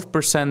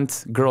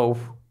 12%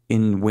 growth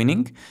in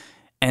winning,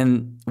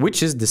 and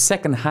which is the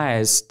second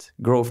highest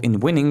growth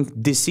in winning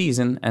this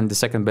season and the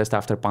second best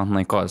after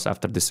Panathinaikos,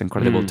 after this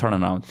incredible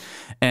turnaround.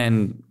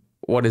 And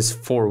what is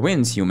 4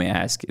 wins, you may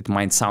ask? It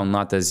might sound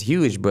not as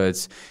huge,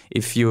 but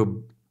if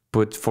you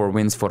put 4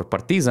 wins for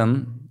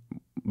Partizan,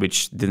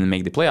 which didn't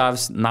make the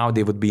playoffs. Now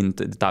they would be in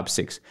the top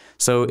 6.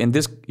 So in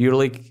this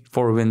EuroLeague,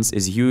 4 wins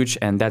is huge,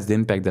 and that's the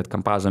impact that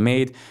Campazzo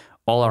made.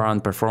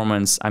 All-around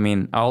performance. I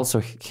mean, I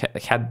also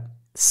had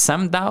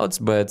some doubts,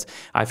 but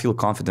I feel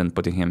confident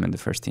putting him in the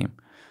first team.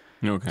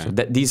 Okay. So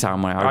these are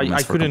my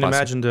arguments. I couldn't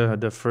imagine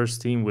the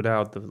first team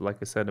without, like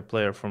I said, a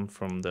player from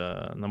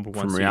the number 1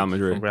 From seed, Real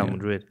Madrid. from Real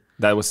Madrid.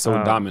 That was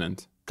so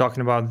dominant.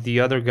 Talking about the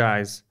other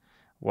guys,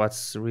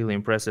 what's really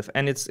impressive,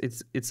 and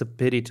it's a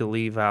pity to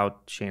leave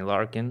out Shane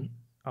Larkin.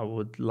 I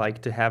would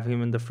like to have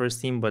him in the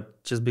first team,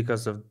 but just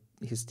because of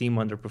his team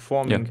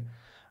underperforming,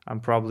 I'm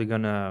probably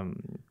gonna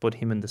put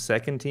him in the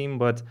second team.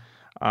 But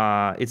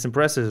it's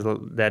impressive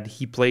that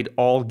he played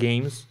all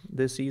games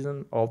this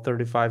season, all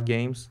 35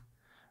 games.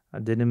 I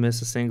didn't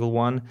miss a single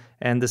one.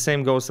 And the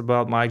same goes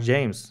about Mike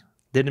James.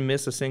 Didn't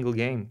miss a single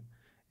game.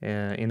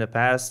 In the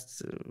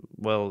past,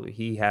 well,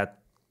 he had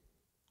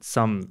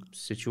some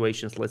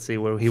situations, let's say,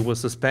 where he was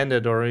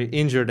suspended or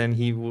injured and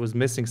he was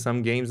missing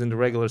some games in the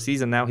regular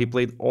season. Now he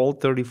played all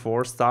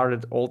 34,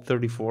 started all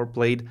 34,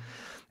 played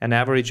an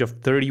average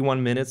of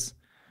 31 minutes.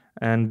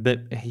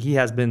 But he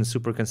has been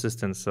super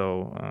consistent,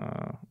 so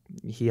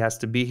he has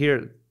to be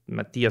here.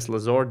 Matthias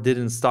Lazor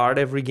didn't start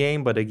every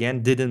game, but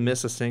again, didn't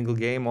miss a single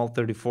game. All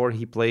 34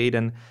 he played,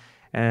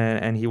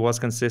 and he was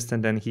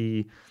consistent, and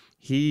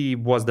he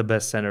was the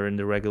best center in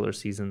the regular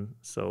season.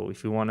 So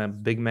if you want a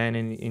big man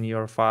in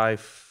your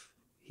 5,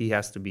 he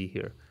has to be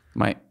here.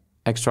 My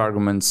extra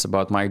arguments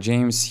about Mike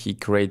James: he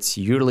creates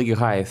EuroLeague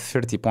high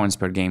 30 points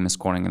per game,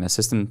 scoring and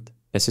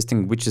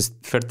assisting, which is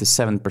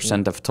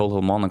 37% of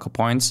total Monaco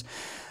points.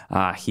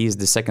 He is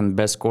the second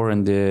best scorer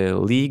in the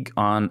league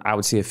on, I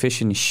would say,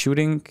 efficient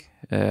shooting,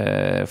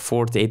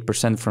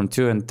 48% from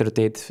 2 and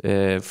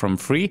 38 from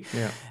 3.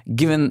 Yeah.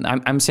 Given,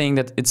 I'm saying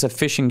that it's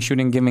efficient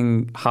shooting,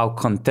 given how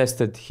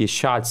contested his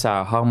shots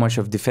are, how much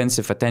of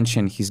defensive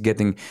attention he's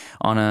getting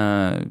on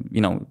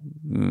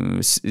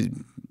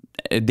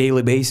a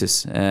daily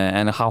basis,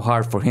 and how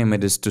hard for him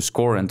it is to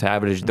score and to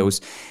average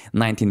those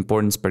 19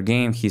 points per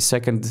game. He's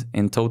second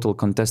in total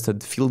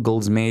contested field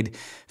goals made,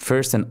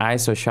 first in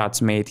ISO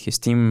shots made. His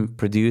team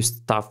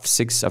produced top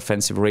 6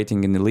 offensive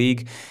rating in the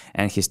league,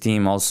 and his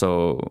team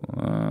also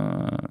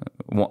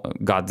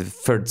got the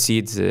 3rd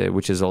seed,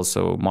 which is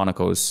also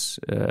Monaco's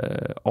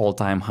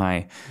all-time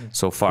high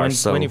so far.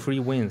 23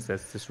 wins,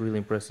 that's really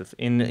impressive.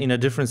 In a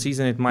different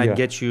season, it might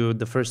get you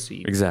the 1st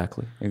seed.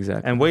 Exactly.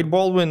 And Wade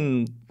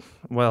Baldwin,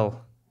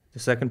 well, the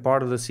second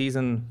part of the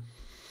season,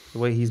 the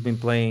way he's been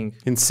playing,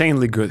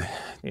 insanely good.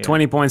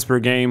 20 points per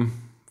game,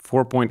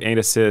 4.8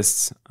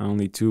 assists,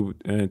 only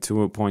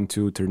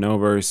 2.2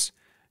 turnovers,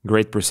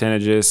 great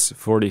percentages,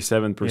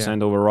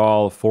 47%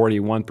 overall,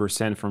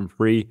 41% from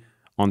 3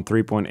 on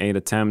 3.8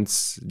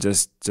 attempts.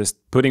 Just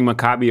putting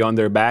Maccabi on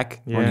their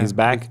back, on his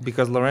back,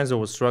 because Lorenzo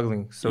was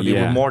struggling, so they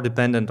were more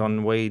dependent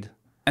on Wade.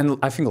 And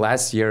I think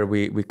last year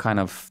we kind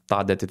of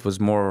thought that it was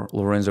more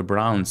Lorenzo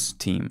Brown's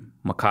team,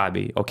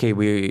 Maccabi. Okay,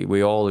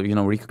 we all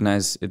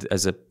recognize it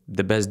as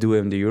the best duo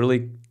in the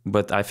EuroLeague,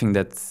 but I think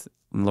that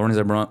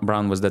Lorenzo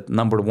Brown was that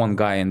number 1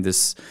 guy in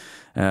this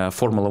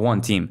Formula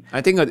 1 team. I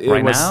think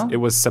it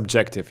was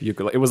subjective.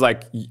 It was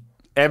like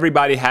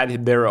everybody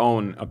had their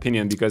own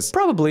opinion, because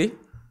probably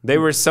they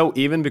were so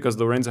even, because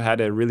Lorenzo had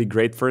a really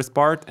great first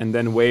part, and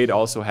then Wade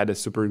also had a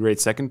super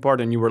great second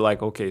part, and you were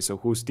like, okay, so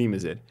whose team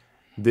is it?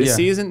 This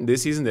season,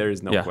 there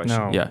is no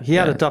question. No. He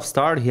had a tough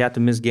start. He had to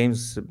miss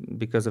games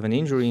because of an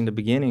injury in the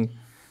beginning.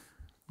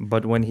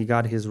 But when he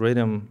got his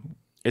rhythm,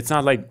 it's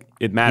not like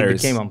it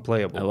matters. He became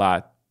unplayable a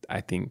lot,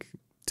 I think,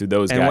 to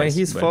those guys. And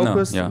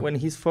when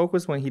he's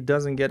focused, when he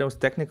doesn't get those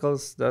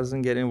technicals,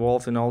 doesn't get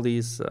involved in all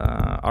these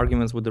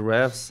arguments with the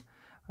refs,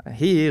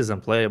 he is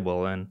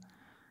unplayable. And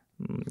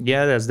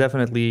that's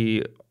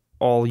definitely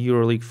all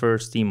EuroLeague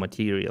first team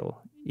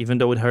material, even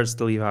though it hurts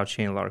to leave out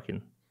Shane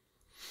Larkin.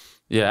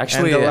 Yeah,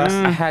 actually,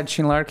 I had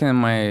Shane Larkin in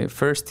my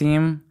first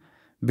team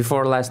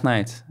before last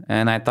night,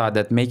 and I thought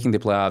that making the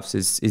playoffs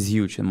is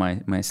huge in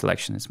my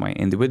selection. It's my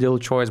individual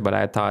choice, but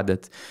I thought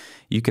that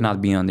you cannot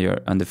be on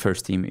the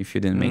first team if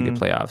you didn't make the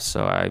playoffs.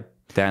 So I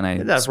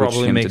switched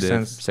him to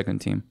the second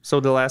team. So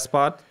the last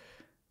spot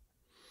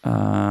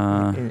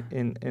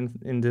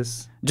in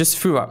this, just a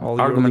few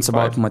arguments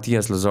about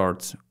Matthias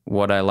Lazort.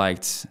 What I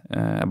liked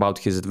about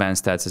his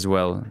advanced stats as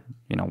well.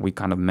 We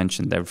kind of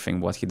mentioned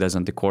everything what he does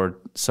on the court.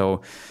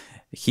 So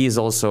he is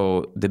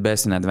also the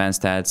best in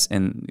advanced stats,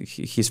 and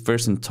he's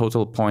first in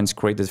total points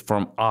created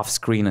from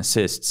off-screen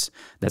assists.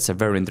 That's a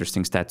very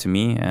interesting stat to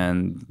me,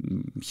 and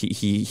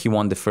he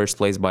won the first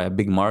place by a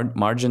big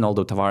margin,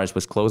 although Tavares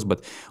was close,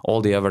 but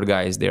all the other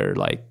guys, they're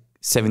like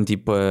 70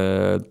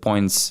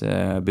 points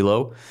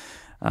below.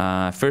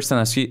 First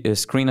in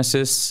screen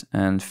assists,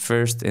 and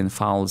first in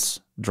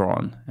fouls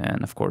drawn,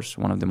 and of course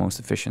one of the most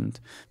efficient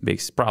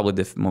bigs,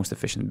 probably the most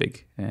efficient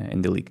big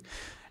in the league.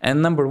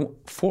 And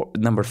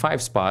number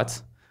 5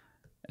 spot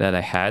that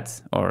I had,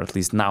 or at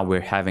least now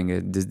we're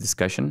having this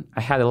discussion,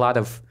 I had a lot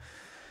of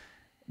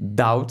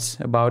doubts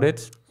about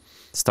it,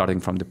 starting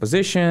from the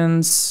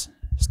positions,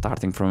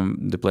 starting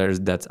from the players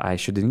that I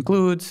should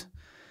include.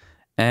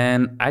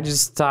 And I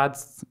just thought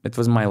it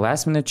was my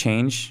last minute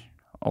change,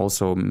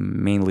 also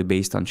mainly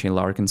based on Shane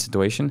Larkin's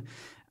situation.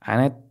 And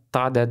I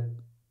thought that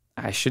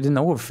I shouldn't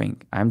overthink.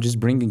 I'm just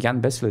bringing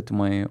Jan Vesely to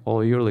my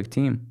All-EuroLeague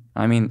team.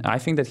 I mean, I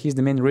think that he's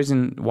the main reason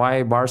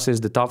why Barca is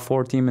the top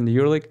 4 team in the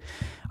EuroLeague.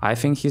 I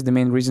think he's the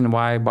main reason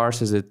why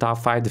Barca is the top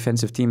 5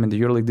 defensive team in the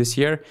EuroLeague this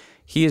year.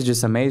 He is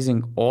just amazing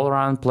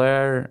all-around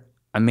player,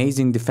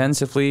 amazing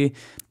defensively.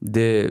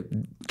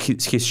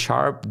 His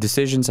sharp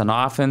decisions on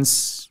offense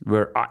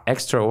were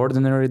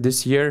extraordinary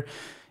this year.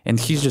 And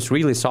he's just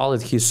really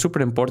solid. He's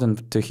super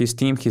important to his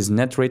team. His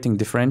net rating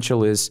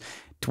differential is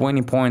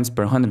 20 points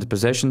per 100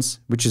 possessions,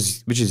 which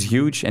is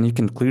huge, and you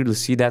can clearly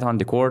see that on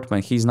the court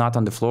when he's not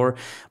on the floor.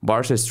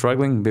 Barca is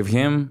struggling with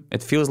him.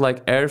 It feels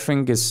like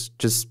everything is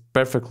just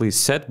perfectly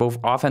set, both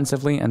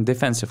offensively and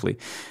defensively,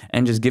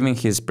 and just giving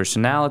his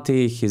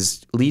personality,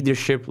 his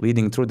leadership,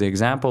 leading through the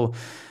example.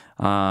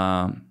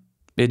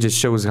 It just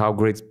shows how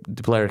great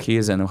the player he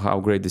is and how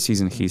great the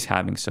season he's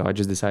having. So I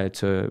just decided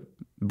to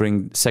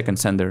bring second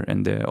center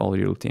in the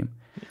All-EuroLeague team.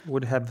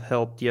 Would have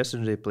helped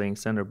yesterday playing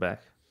center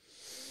back.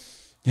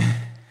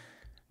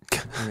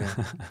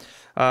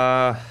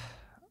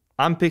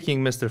 I'm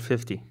picking Mr.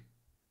 50.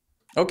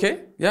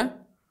 Okay, yeah.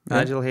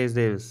 Nigel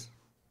Hayes-Davis.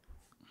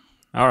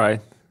 All right.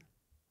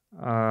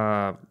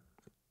 I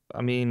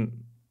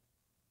mean,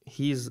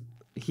 he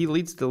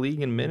leads the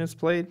league in minutes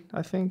played,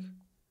 I think.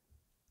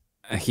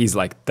 He's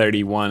like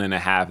 31 and a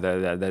half.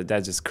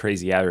 That's just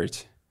crazy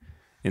average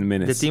in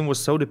minutes. The team was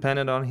so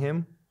dependent on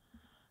him.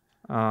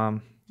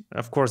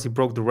 Of course, he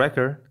broke the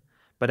record,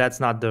 but that's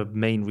not the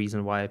main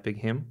reason why I pick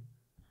him.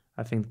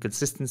 I think the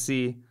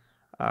consistency,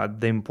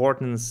 the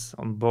importance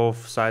on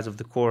both sides of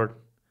the court.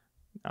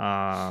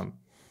 One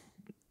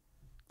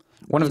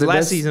of the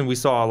last season, we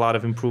saw a lot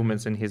of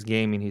improvements in his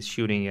game, in his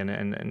shooting,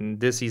 and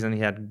this season he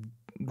had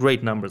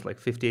great numbers, like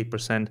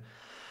 58%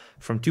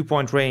 from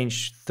 2-point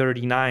range,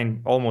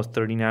 almost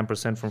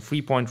 39% from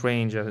 3-point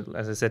range.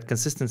 As I said,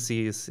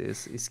 consistency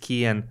is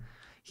key, and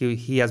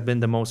he has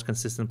been the most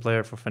consistent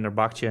player for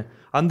Fenerbahce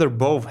under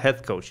both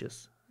head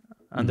coaches.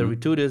 Under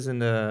Vitudis in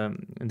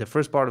the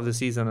first part of the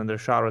season, under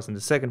Sharos in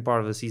the second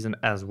part of the season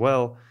as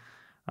well.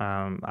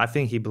 I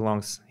think he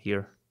belongs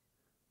here.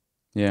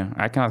 Yeah,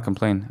 I cannot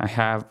complain. I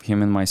have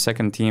him in my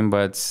second team,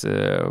 but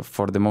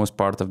for the most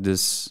part of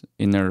this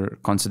inner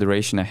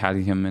consideration, I had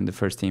him in the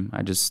first team.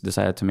 I just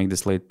decided to make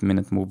this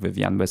late-minute move with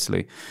Jan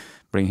Vesely,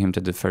 bring him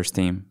to the first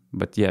team.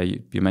 But yeah,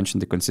 you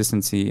mentioned the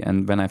consistency,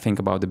 and when I think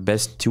about the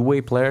best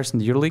two-way players in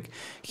the EuroLeague,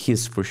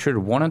 he's for sure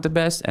one of the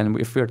best. And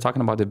if we're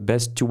talking about the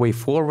best two-way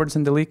forwards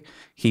in the league,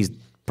 he's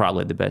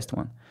probably the best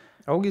one.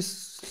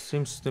 Augis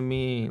seems to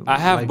me I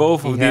have like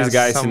both of these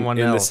guys in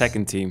the else.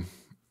 second team.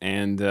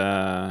 And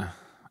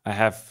I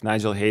have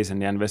Nigel Hayes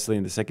and Jan Vesely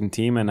in the second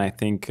team, and I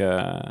think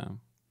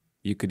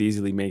you could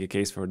easily make a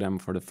case for them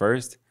for the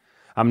first.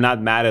 I'm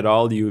not mad at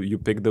all. You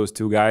picked those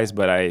two guys,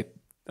 but I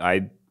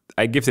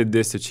gifted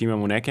this to Chima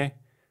Moneke.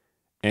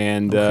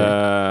 And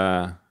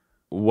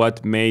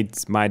what made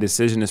my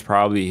decision is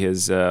probably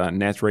his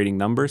net rating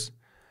numbers.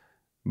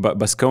 But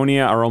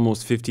Baskonia are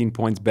almost 15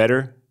 points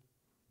better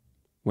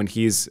when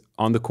he's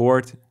on the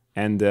court,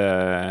 and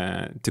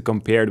to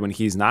compare it when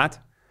he's not.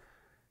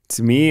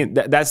 To me,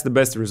 that's the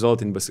best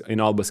result in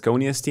all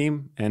Baskonia's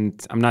team.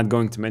 And I'm not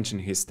going to mention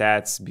his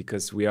stats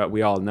because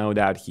we all know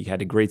that he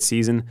had a great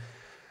season.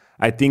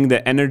 I think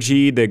the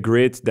energy, the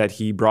grit that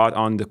he brought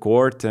on the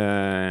court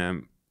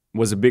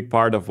was a big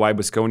part of why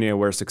Baskonia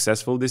were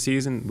successful this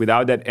season.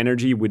 Without that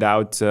energy,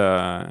 without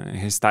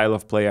his style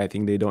of play, I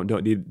think they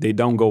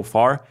don't go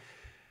far.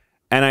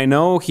 And I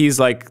know he's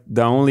like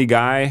the only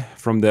guy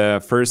from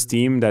the first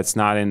team that's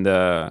not in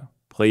the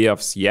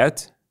playoffs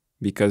yet,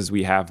 because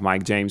we have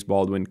Mike James,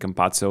 Baldwin,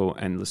 Campazzo,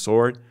 and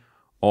Lesord.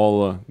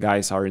 All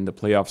guys are in the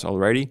playoffs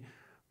already.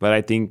 But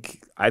I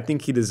think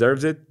he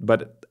deserves it.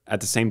 But at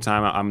the same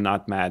time, I'm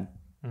not mad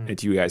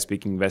at you guys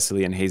picking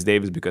Vesely and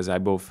Hayes-Davis, because I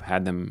both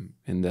had them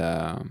in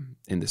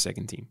the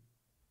second team.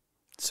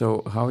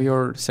 So how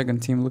your second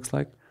team looks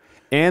like?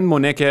 And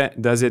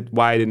Moneke does it.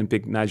 Why I didn't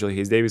pick Nigel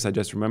Hayes-Davis, I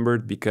just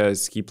remembered,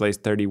 because he plays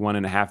 31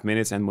 and a half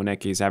minutes and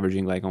Moneke is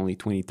averaging like only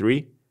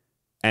 23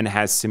 and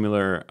has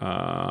similar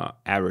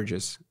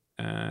averages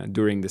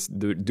during 8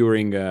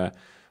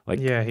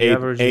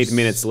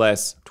 minutes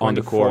less on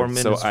the court.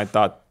 Minutes. So I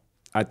thought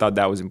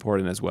that was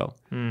important as well.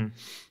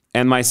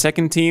 And my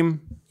second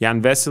team,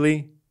 Jan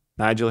Vesely,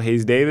 Nigel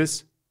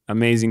Hayes-Davis,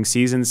 amazing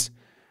seasons.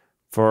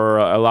 For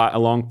a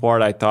long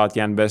part, I thought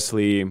Jan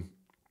Vesely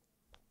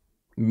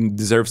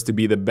deserves to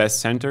be the best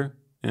center.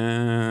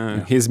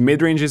 His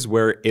mid-ranges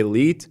were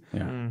elite.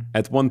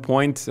 At one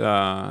point,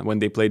 when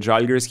they played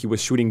Žalgiris, he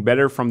was shooting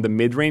better from the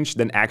mid-range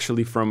than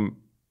actually from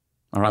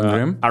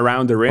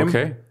around the rim.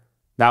 Okay.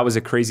 That was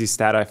a crazy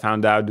stat I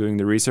found out doing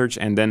the research.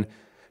 And then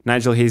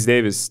Nigel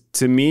Hayes-Davis,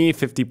 to me,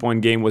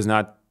 50-point game was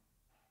not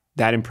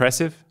that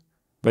impressive,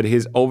 but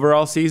his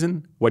overall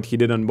season, what he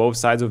did on both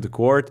sides of the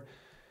court,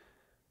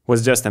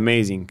 was just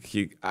amazing.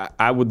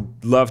 I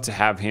would love to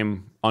have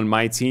him on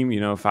my team. You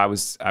know, if I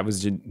was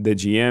the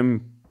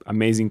GM,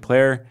 amazing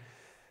player.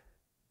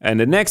 And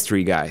the next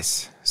three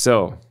guys.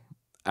 So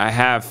I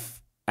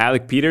have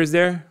Alec Peters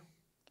there.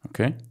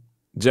 Okay.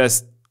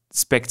 Just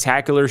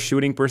spectacular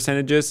shooting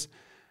percentages.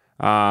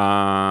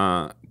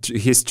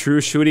 His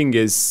true shooting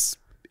is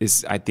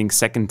I think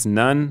second to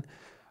none.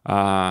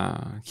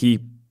 He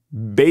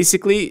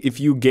basically, if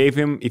you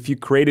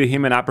created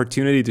him an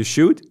opportunity to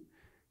shoot,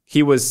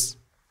 he was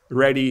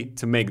ready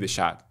to make the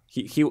shot.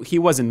 He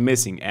wasn't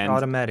missing. And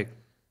automatic.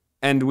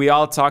 And we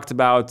all talked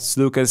about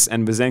Slukas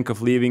and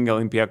Vezenkov leaving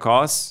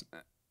Olympiacos.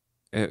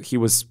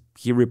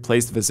 He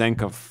replaced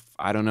Vezenkov.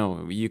 I don't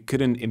know. You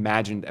couldn't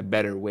imagine a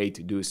better way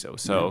to do so.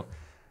 So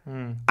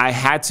I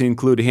had to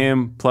include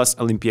him. Plus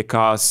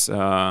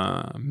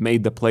Olympiacos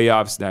made the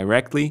playoffs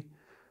directly.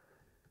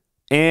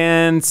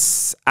 And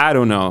I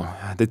don't know.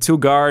 The two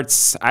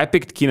guards, I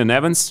picked Keenan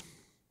Evans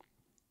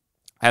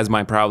as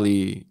my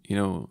probably,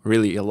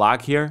 really a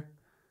lock here.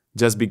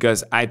 Just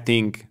because I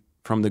think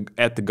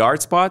at the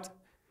guard spot,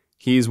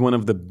 he's one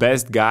of the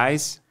best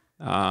guys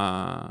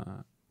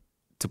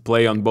to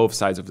play on both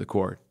sides of the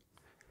court.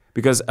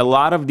 Because a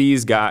lot of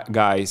these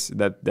guys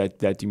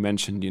that you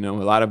mentioned, a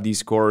lot of these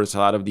scorers, a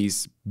lot of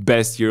these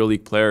best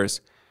EuroLeague players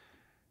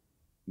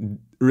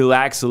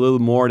relax a little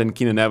more than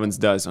Keenan Evans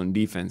does on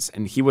defense.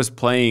 And he was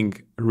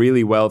playing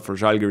really well for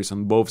Žalgiris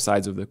on both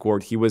sides of the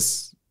court. He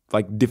was,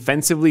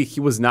 defensively, he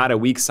was not a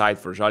weak side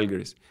for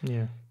Žalgiris.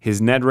 Yeah.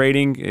 His net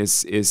rating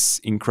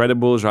is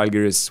incredible.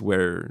 Žalgiris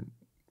were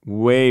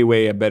way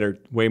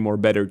more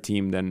better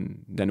team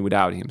than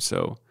without him.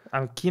 So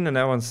Keenan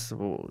Evans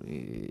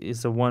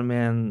is a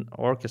one-man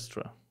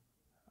orchestra.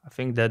 I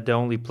think that the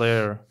only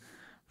player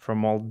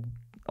from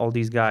all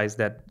these guys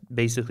that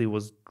basically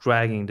was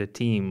dragging the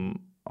team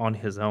on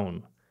his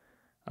own.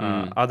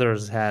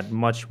 Others had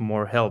much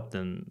more help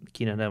than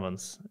Keenan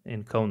Evans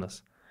in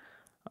Kaunas.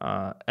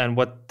 And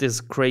what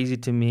is crazy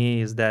to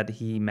me is that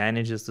he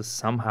manages to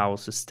somehow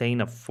sustain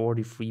a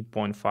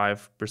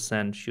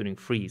 43.5% shooting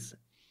freeze,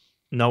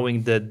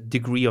 knowing the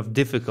degree of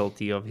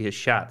difficulty of his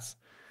shots.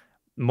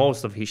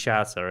 Most of his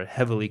shots are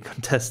heavily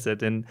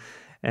contested,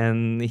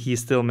 and he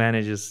still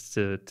manages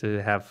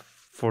to have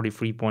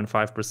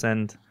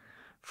 43.5%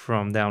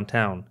 from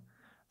downtown.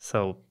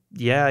 So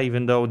yeah,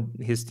 even though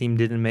his team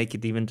didn't make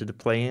it even to the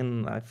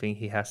play-in, I think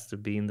he has to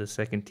be in the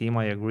second team.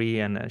 I agree,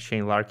 and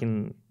Shane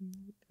Larkin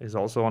is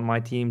also on my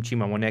team.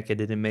 Chima Moneke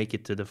didn't make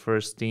it to the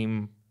first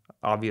team.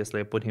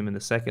 Obviously, I put him in the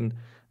second.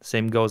 The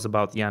same goes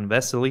about Jan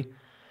Vesely.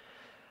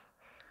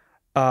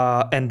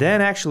 And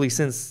then actually,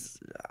 since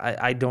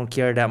I don't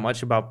care that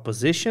much about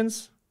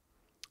positions,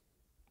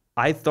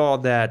 I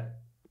thought that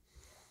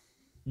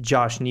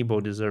Josh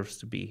Nebo deserves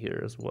to be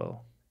here as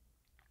well.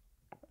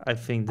 I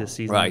think this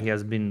season he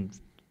has been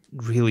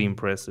really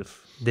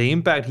impressive. The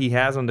impact he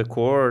has on the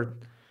court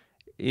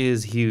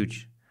is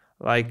huge.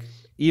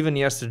 Even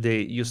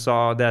yesterday, you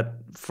saw that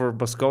for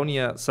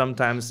Baskonia,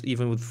 sometimes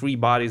even with free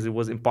bodies, it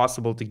was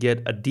impossible to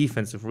get a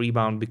defensive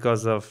rebound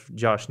because of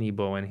Josh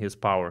Nebo and his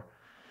power.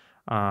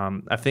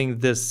 I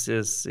think this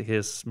is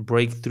his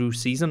breakthrough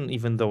season,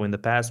 even though in the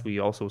past we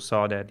also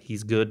saw that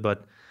he's good.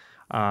 But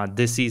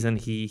this season,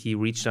 he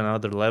reached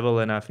another level,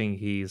 and I think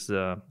he's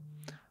a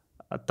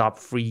top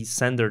 3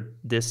 sender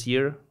this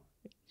year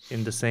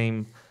in the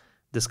same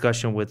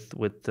discussion with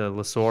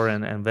Lesor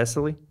and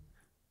Vesely.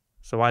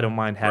 So I don't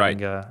mind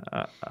having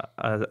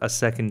a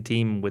second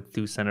team with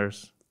 2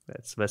 centers.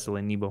 That's Vesely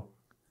and Nebo.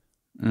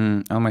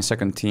 On my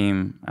second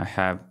team, I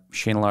have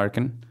Shane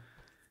Larkin,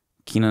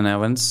 Keenan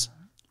Evans.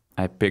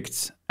 I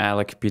picked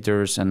Alec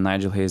Peters and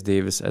Nigel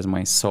Hayes-Davis as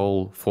my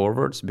sole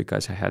forwards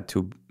because I had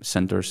 2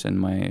 centers in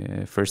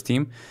my first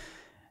team.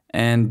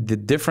 And the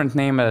different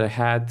name that I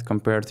had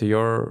compared to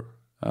your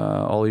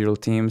all-Euro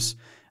teams,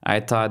 I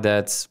thought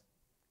that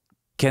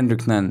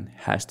Kendrick Nunn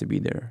has to be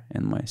there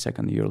in my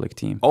second EuroLeague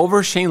team.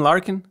 Over Shane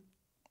Larkin?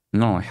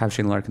 No, I have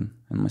Shane Larkin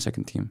in my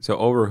second team. So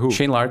over who?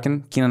 Shane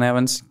Larkin, Keenan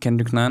Evans,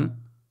 Kendrick Nunn,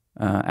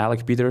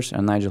 Alec Peters,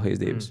 and Nigel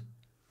Hayes-Davis.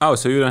 Oh,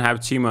 so you don't have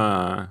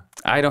Chima?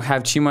 I don't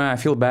have Chima. I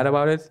feel bad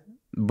about it.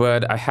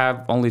 But I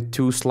have only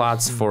 2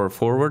 slots for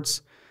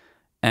forwards.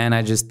 And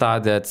I just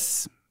thought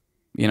that,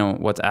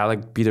 what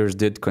Alec Peters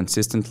did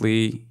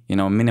consistently,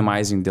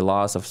 minimizing the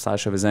loss of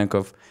Sasha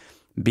Vezenkov,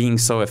 being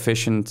so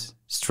efficient,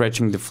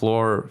 stretching the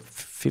floor,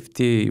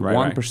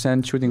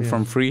 51% shooting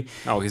from free.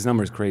 Oh, his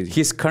number is crazy.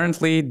 He's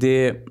currently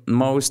the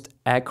most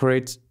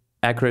accurate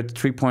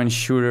 3-point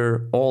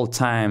shooter all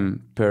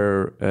time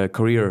per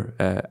career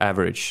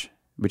average,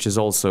 which is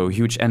also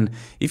huge. And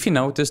if you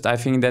noticed, I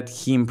think that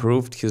he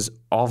improved his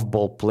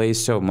off-ball play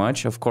so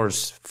much, of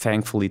course,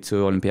 thankfully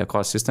to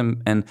Olympiacos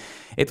system. And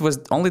it was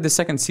only the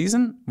second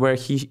season where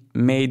he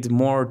made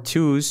more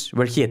 2s,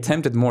 where he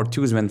attempted more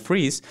 2s than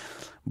 3s.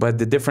 But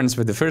the difference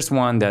with the first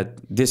one, that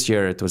this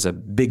year it was a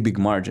big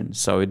margin.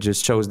 So it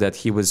just shows that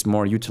he was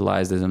more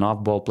utilized as an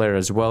off-ball player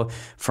as well,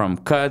 from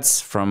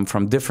cuts, from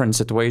different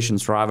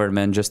situations, rather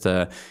than just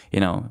a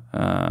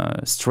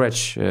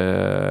stretch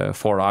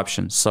 4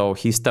 option. So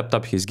he stepped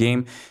up his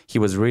game. He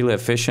was really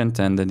efficient,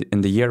 and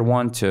in the year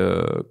 1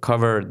 to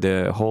cover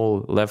the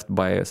hole left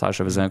by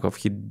Sasha Vezenkov,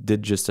 he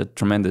did just a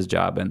tremendous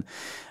job. And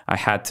I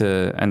had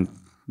to, and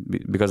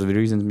because of the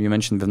reason you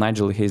mentioned with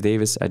Nigel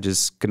Hayes-Davis, I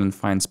just couldn't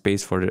find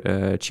space for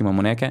Chima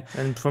Moneke.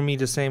 And for me,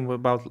 the same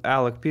about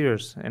Alec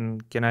Peters.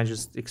 And can I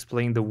just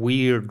explain the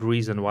weird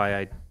reason why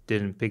I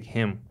didn't pick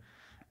him?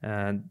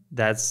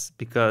 That's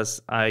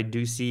because I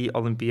do see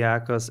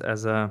Olympiacos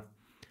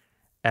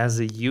as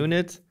a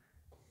unit,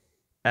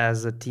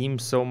 as a team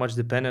so much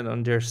dependent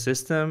on their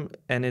system,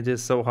 and it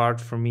is so hard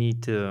for me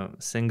to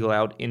single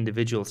out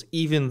individuals,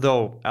 even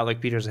though Alec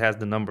Peters has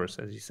the numbers,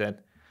 as you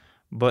said.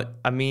 But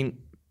I mean,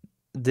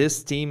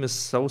 this team is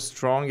so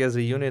strong as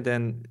a unit,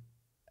 and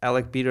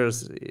Alec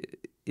Peters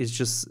is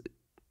just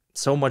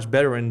so much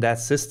better in that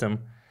system.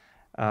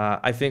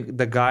 I think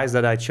the guys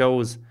that I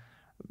chose,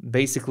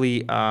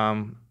 basically,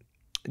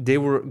 they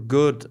were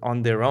good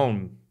on their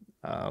own.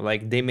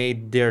 Like they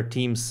made their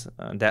teams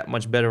that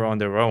much better on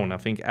their own. I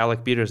think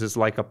Alec Peters is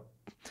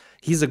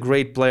he's a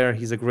great player.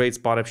 He's a great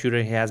spot-up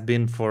shooter. He has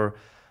been for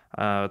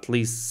at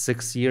least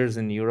 6 years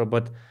in Europe.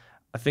 But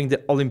I think the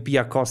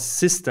Olympiacos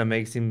system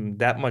makes him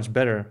that much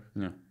better.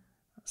 Yeah.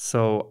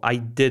 So I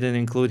didn't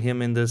include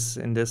him in this.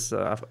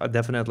 I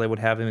definitely would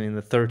have him in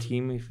the third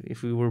team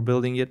if we were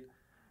building it.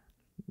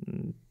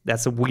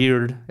 That's a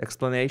weird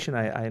explanation.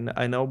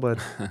 I know, but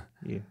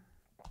you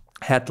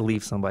had to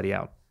leave somebody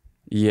out.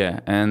 Yeah,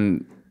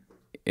 and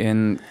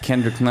in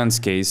Kendrick Nunn's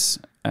case,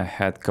 I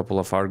had a couple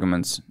of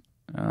arguments.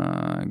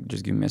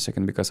 Just give me a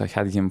second because I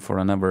had him for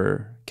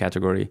another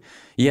category.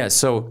 Yeah,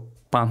 so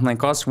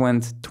Panathinaikos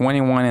went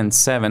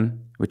 21-7,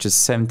 which is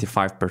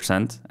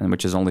 75%, and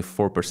which is only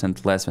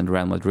 4% less than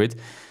Real Madrid,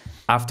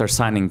 after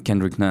signing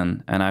Kendrick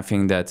Nunn. And I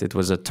think that it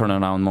was a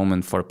turnaround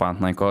moment for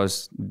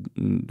Panathinaikos,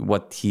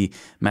 what he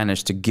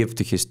managed to give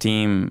to his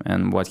team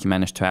and what he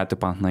managed to add to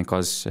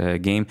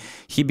Panathinaikos' game.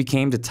 He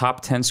became the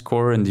top 10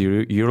 scorer in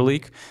the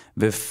EuroLeague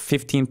with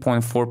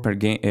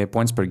 15.4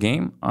 points per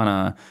game on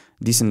a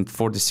decent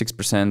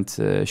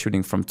 46%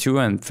 shooting from 2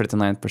 and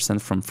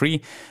 39% from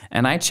 3.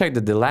 And I checked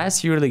that the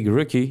last EuroLeague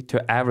rookie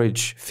to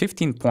average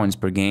 15 points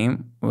per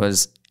game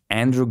was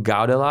Andrew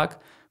Gaudelak,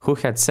 who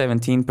had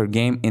 17 per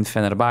game in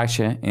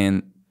Fenerbahce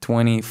in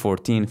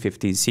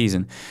 2014-15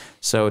 season.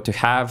 So to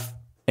have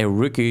a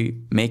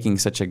rookie making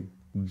such a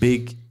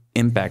big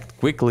impact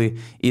quickly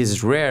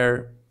is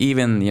rare,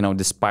 even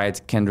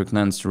despite Kendrick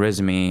Nunn's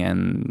resume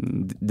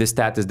and the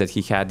status that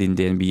he had in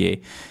the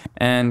NBA.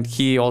 And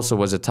he also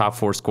was a top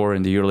 4 scorer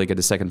in the EuroLeague at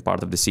the second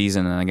part of the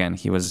season. And again,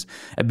 he was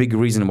a big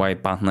reason why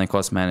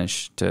Panathinaikos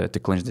managed to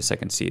clinch the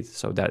second seed.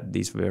 So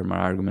these were my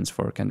arguments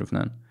for Kendrick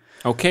Nunn.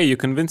 Okay, you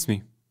convinced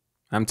me.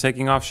 I'm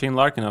taking off Shane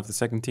Larkin off the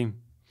second team.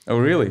 Oh,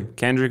 really?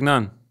 Kendrick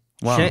Nunn.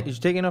 Wow. You're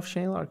taking off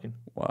Shane Larkin.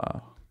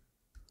 Wow.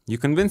 You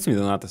convinced me,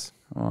 Donatas.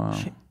 Wow.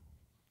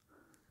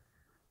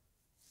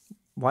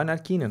 Why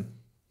not Keenan?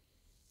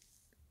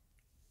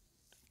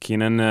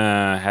 Keenan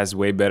has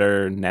way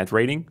better net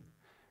rating.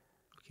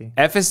 Okay.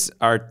 Efes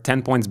are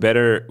 10 points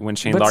better when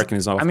Shane Larkin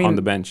is on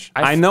the bench.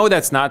 I know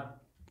that's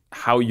not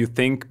how you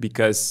think,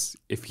 because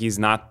if he's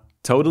not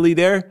totally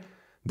there,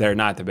 they're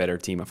not the better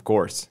team, of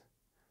course.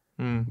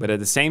 But at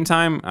the same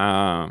time,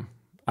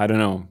 I don't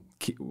know.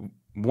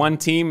 One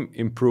team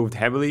improved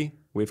heavily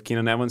with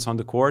Keenan Evans on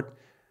the court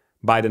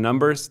by the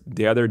numbers.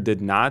 The other did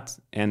not.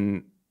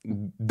 And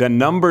the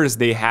numbers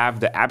they have,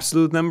 the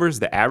absolute numbers,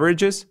 the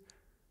averages,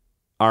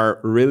 are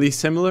really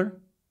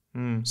similar.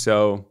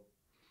 So,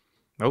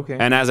 okay.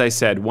 And as I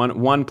said,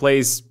 one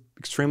plays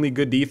extremely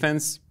good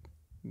defense.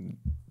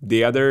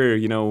 The other,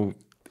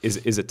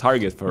 is a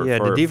target for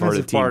the defensive for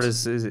the part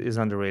teams. is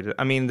underrated.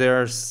 I mean,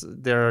 there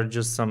are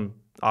just some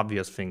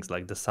obvious things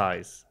like the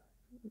size.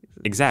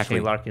 Exactly.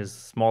 Shane Larkin is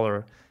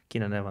smaller,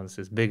 Keenan Evans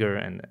is bigger,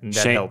 and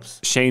that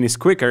helps. Shane is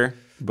quicker,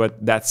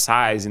 but that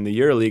size in the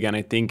EuroLeague, and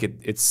I think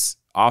it's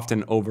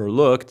often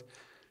overlooked.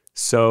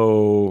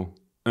 So,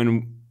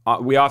 and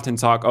we often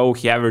talk, oh,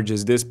 he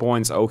averages this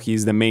points, oh,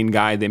 he's the main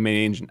guy, the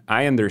main engine.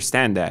 I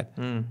understand that,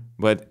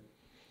 but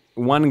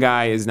one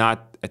guy is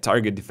not a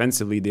target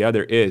defensively, the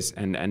other is,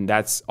 and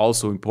that's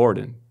also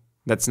important.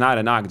 That's not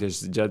a knock.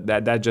 That's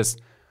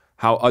just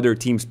how other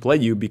teams play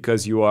you,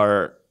 because you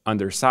are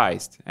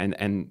undersized,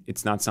 and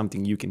it's not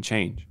something you can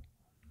change.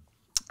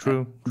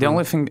 True. The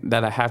only thing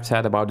that I have to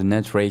add about the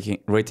net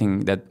rating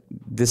that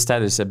this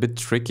stat is a bit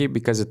tricky,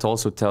 because it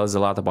also tells a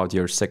lot about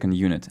your second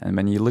unit. And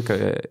when you look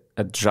at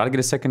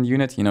Žalgiris' second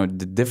unit,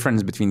 the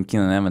difference between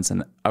Keenan Evans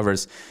and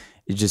others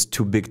is just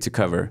too big to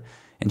cover.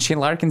 In Shane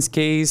Larkin's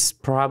case,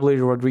 probably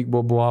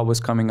Rodrigo Bobois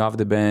was coming off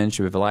the bench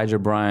with Elijah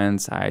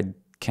Bryant. I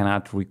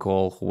cannot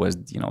recall who was,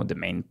 the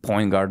main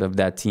point guard of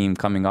that team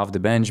coming off the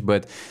bench,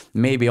 but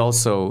maybe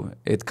also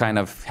it kind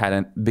of had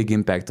a big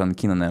impact on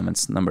Keenan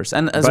Evans' numbers,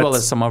 and as well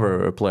as some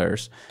other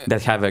players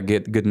that have a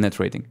good net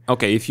rating.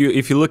 Okay, if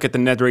you look at the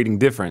net rating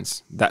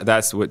difference,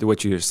 that's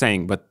what you're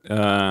saying. But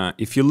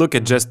if you look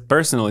at just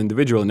personal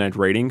individual net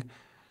rating,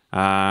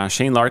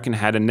 Shane Larkin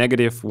had a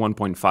negative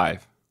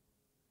 1.5.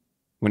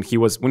 When he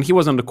was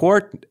on the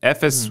court,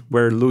 Efes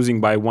were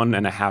losing by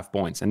 1.5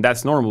 points, and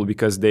that's normal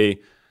because they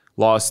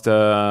lost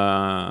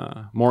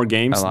more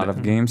games. A lot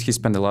of games. He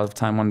spent a lot of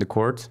time on the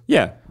court.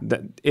 Yeah,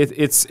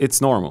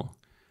 it's normal.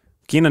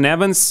 Keenan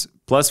Evans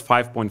plus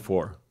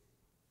 5.4.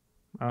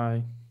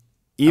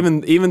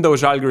 Even though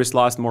Žalgiris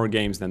lost more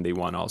games than they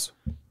won also.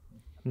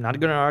 I'm not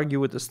going to argue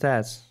with the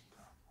stats,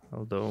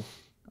 although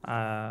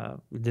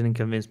it didn't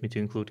convince me to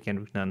include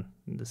Kendrick Nunn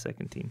in the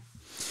second team.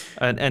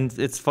 And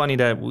it's funny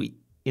that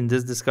in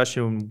this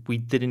discussion, we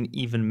didn't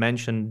even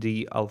mention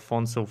the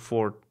Alfonso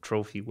Ford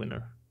Trophy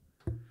winner.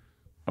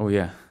 Oh,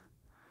 yeah.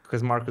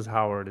 Because Marcus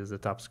Howard is the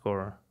top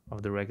scorer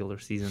of the regular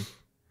season.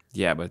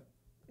 Yeah, but...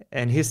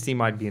 And his team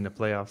might be in the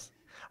playoffs.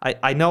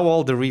 I know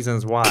all the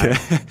reasons why.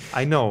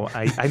 I know.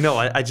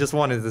 I just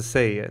wanted to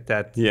say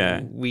that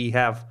we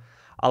have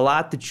a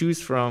lot to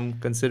choose from,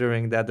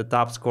 considering that the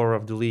top scorer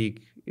of the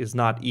league is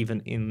not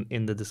even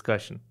in the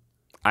discussion.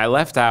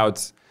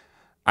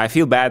 I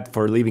feel bad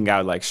for leaving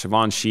out like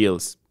Siobhan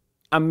Shields.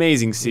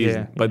 Amazing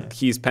season, but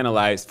he's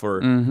penalized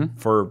for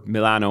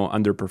Milano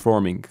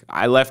underperforming.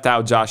 I left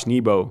out Josh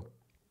Nebo,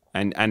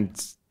 and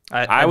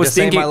I was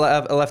thinking I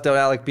left out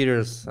Alec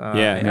Peters.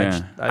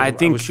 I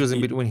think I was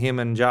choosing between him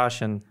and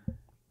Josh, and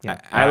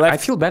I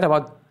feel bad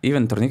about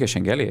even Tornike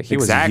Shengelia. He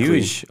was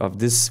huge of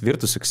this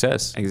Virtus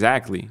success.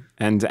 Exactly,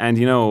 and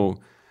you know,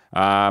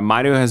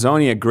 Mario has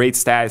only a great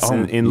stats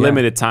in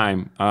limited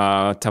time.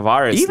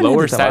 Tavares even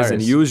lower stats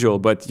than usual,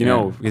 but you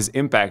know his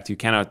impact you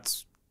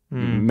cannot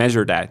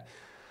measure that.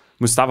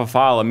 Mustafa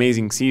Fall,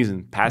 amazing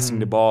season, passing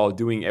the ball,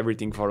 doing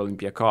everything for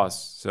Olympiacos.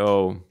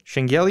 So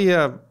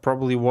Shengelia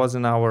probably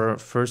wasn't our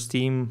first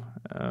team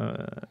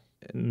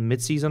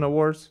mid-season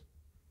awards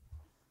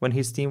when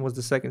his team was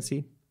the second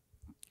seed.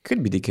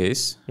 Could be the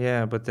case.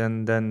 Yeah, but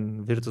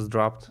then Virtus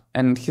dropped,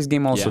 and his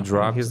game also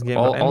dropped. His game,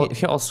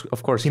 he also,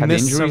 of course, had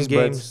missed injuries, some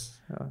games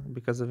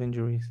because of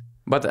injuries.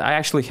 But I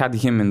actually had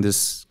him in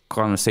this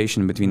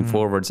conversation between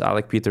forwards,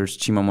 Alec Peters,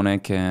 Chima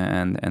Moneke,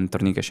 and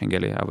Tornike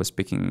Shengelia. I was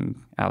picking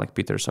Alec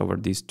Peters over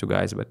these two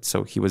guys, but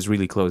so he was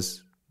really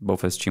close,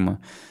 both as Chima.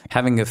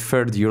 Having a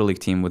third EuroLeague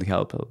team would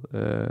help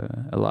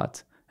a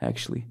lot,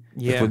 actually.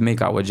 Yeah. It would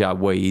make our job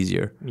way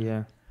easier.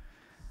 Yeah.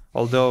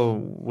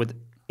 Although with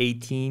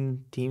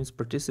 18 teams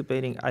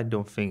participating, I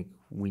don't think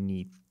we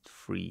need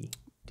 3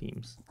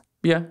 teams.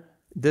 Yeah.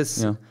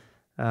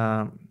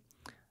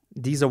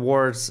 These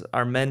awards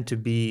are meant to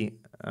be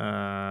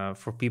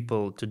for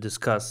people to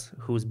discuss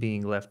who's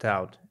being left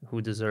out,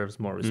 who deserves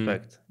more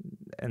respect.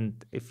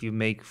 And if you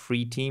make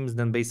 3 teams,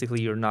 then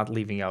basically you're not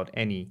leaving out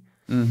any.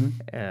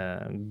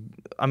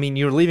 I mean,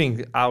 you're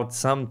leaving out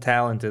some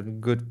talented,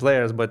 good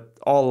players, but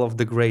all of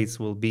the greats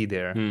will be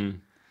there.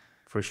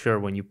 For sure,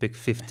 when you pick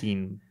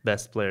 15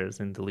 best players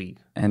in the league.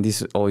 And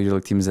these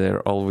all-EuroLeague teams are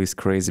always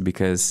crazy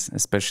because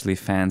especially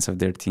fans of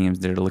their teams,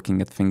 they're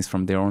looking at things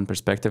from their own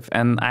perspective.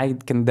 And I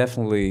can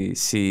definitely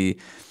see,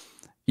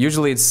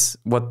 usually it's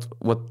what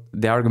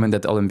the argument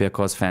that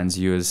Olympiacos fans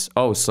use.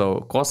 Oh,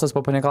 so Kostas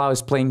Papanikolaou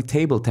is playing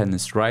table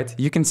tennis, right?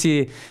 You can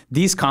see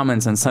these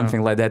comments and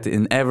something like that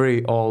in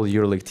every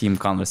all-EuroLeague team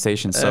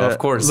conversation. So, of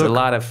course, a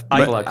lot of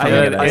people are coming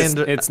at us.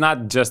 It's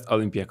not just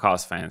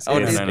Olympiacos fans.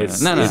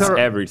 It's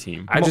every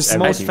team.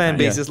 Most fan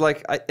bases,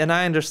 and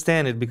I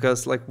understand it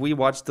because, like, we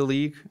watch the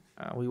league,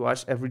 we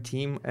watch every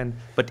team,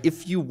 but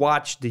if you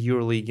watch the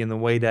EuroLeague in the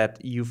way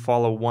that you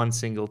follow one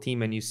single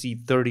team and you see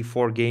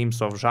 34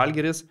 games of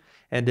Žalgiris,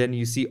 and then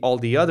you see all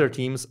the other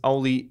teams,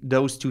 only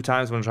those 2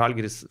 times when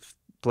Žalgiris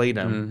play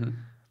them.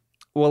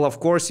 Well,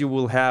 of course, you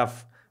will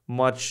have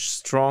much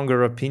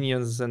stronger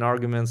opinions and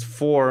arguments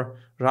for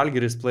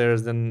Žalgiris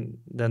players than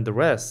the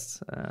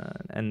rest.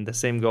 And the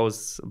same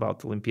goes about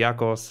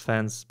Olympiacos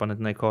fans,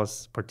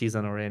 Panathinaikos,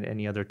 Partizan, or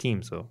any other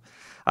team. So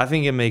I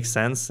think it makes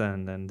sense,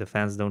 and the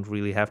fans don't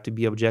really have to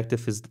be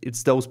objective.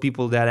 It's those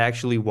people that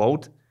actually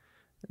vote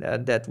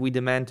that we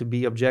demand to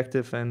be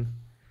objective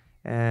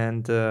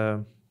and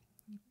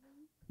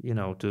you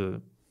know,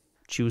 to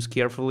choose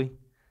carefully,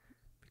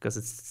 because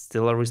it's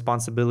still a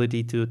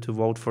responsibility to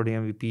vote for the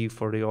MVP,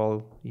 for the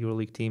all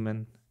EuroLeague team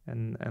and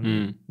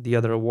the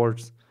other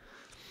awards.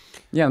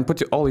 Yeah, and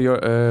put your all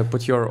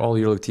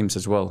EuroLeague teams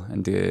as well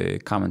in the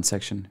comment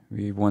section.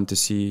 We want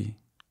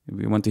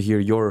to hear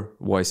your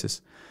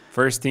voices.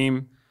 First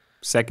team,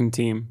 second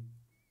team,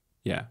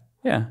 yeah.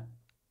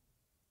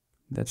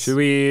 That's should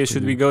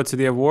we go to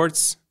the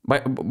awards?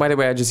 By the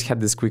way, I just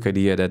had this quick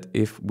idea that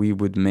if we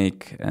would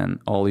make an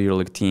all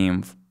EuroLeague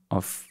team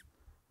of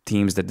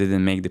teams that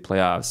didn't make the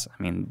playoffs,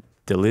 I mean,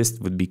 the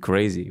list would be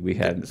crazy. We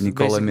had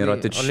Nikola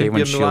Mirotic,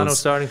 Shane Shields,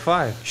 starting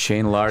 5,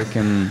 Shane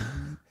Larkin,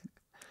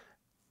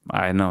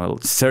 I know,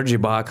 Serge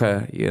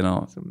Ibaka, you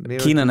know,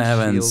 Keenan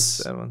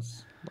Evans, Larkin,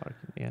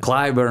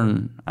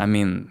 Clyburn. I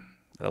mean,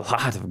 a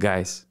lot of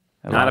guys.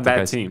 Not a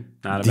bad team.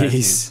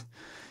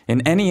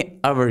 In any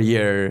other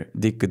year,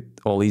 they could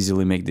all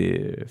easily make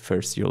the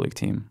first EuroLeague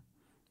team.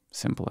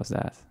 Simple as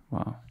that.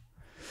 Wow.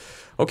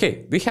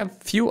 Okay, we have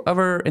few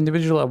other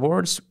individual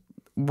awards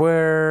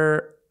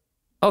where,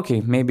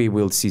 maybe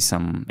we'll see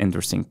some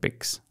interesting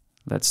picks.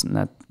 Let's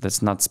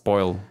not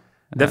spoil.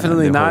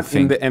 Definitely not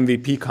in the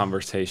MVP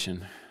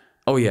conversation.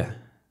 Oh yeah.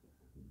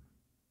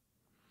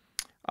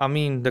 I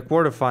mean, the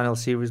quarterfinal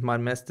series might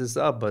mess this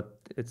up, but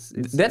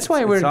that's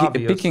why we're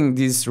picking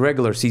these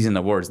regular season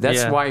awards.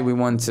 That's why we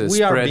want to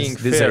spread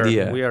this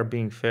idea. We are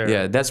being fair.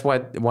 Yeah, that's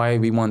why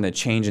we want a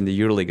change in the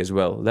EuroLeague as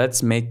well.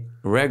 Let's make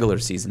regular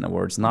season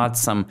awards, not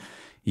some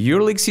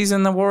EuroLeague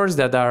season awards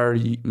that are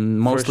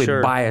mostly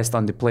biased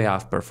on the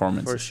playoff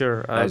performance. For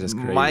sure.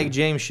 Mike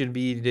James should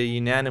be the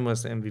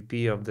unanimous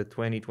MVP of the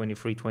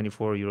 2023-24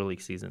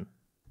 EuroLeague season,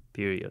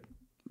 period.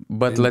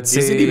 But let's say...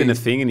 Is it even a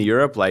thing in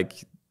Europe? Like,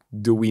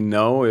 do we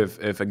know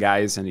if a guy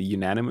is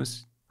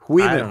unanimous? Who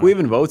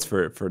even votes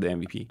for the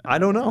MVP? I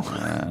don't know.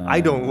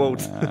 I don't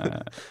vote.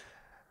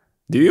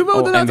 Do you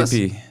vote on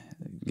MVP?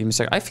 Give me a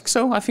second. I think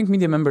so. I think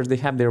media members, they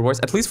have their voice.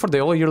 At least for the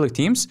all EuroLeague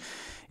teams,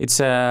 it's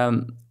a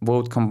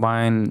vote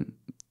combined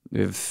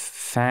with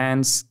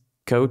fans,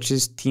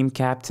 coaches, team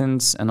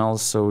captains, and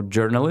also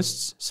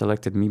journalists,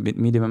 selected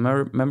media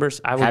members.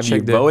 I will check.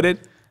 Have you voted?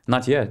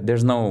 Not yet.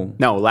 There's no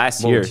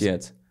last year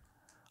yet.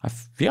 I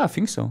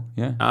think so.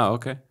 Yeah. Oh,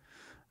 okay.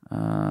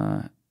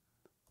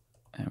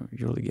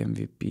 EuroLeague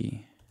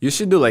MVP. You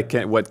should do like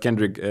what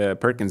Kendrick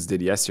Perkins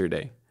did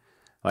yesterday.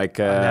 Like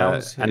he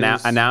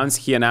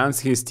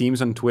announced his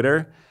teams on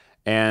Twitter,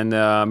 and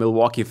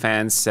Milwaukee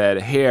fans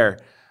said, "Here,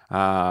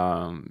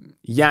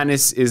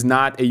 Giannis is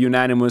not a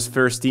unanimous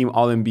first-team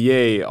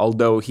All-NBA,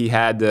 although he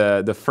had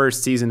the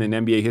first season in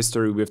NBA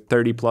history with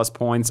 30-plus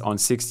points on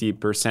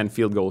 60%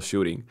 field goal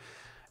shooting,"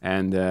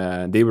 and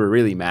they were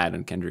really mad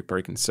on Kendrick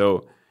Perkins.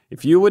 So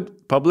if you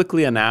would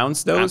publicly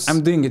announce those,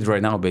 I'm doing it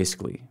right now,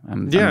 basically.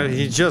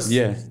 He's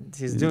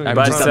doing it.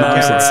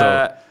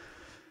 But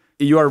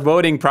you are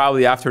voting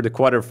probably after the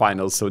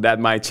quarterfinals, so that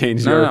might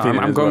change your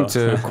opinion. I'm going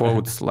to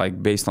quote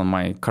like based on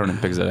my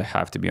current picks that I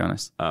have, to be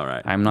honest. All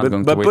right. I'm not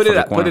going to wait for the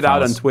quarterfinals. Put it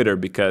out on Twitter,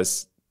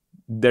 because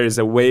there's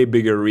a way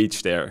bigger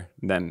reach there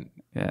than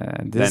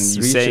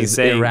you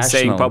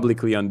saying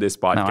publicly on this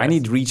podcast. No, I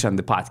need reach on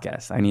the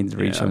podcast. On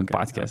the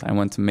podcast. I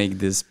want to make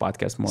this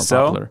podcast more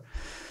popular.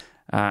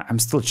 I'm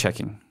still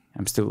checking.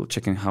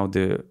 How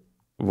the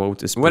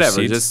vote is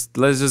proceed.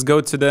 Let's just go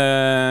to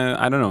the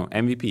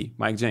MVP,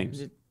 Mike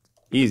James.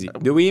 Easy.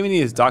 Do we even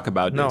need to talk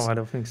about this? No, I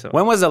don't think so.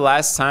 When was the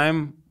last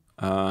time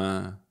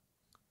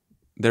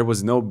there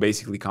was no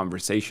basically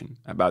conversation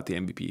about the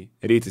MVP?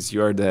 Rytis,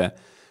 you're the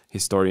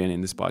historian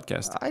in this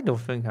podcast. I don't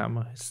think I'm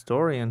a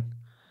historian.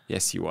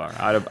 Yes, you are.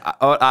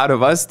 Out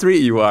of us three,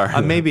 you are.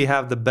 I maybe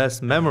have the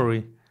best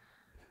memory.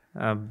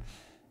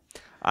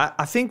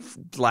 I think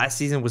last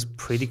season was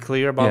pretty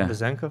clear about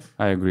Vezenkov.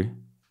 I agree.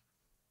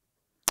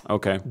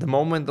 Okay. The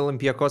moment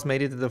Olympiacos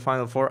made it to the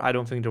Final Four, I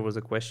don't think there was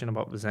a question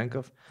about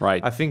Vezenkov.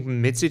 Right. I think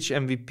Micic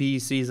MVP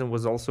season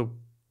was also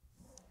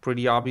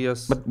pretty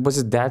obvious. But was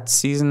it that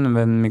season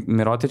when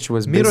Mirotic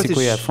was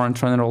basically a front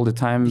runner all the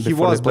time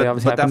before the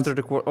playoffs happened? But after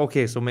the quarter,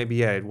 okay, so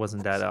maybe it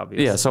wasn't that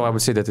obvious. Yeah, so I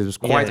would say that it was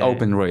quite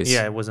open race.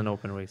 Yeah, it was an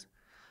open race.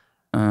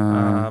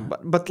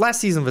 But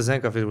last season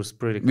Vezenkov, it was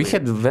pretty clear. We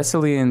had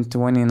Vesely in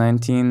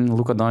 2019,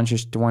 Luka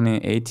Doncic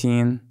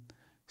 2018.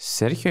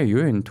 Sergio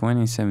Llull in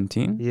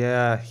 2017?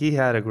 Yeah, he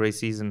had a great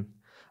season.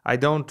 I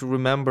don't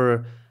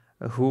remember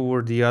who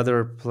were the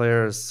other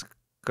players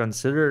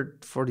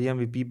considered for the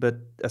MVP, but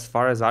as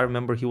far as I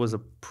remember, he was a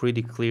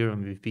pretty clear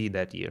MVP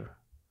that year.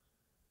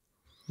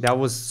 That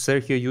was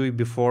Sergio Llull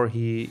before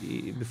the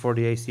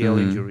ACL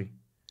injury.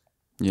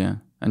 Yeah,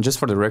 and just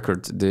for the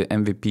record, the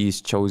MVP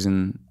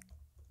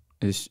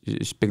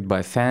is picked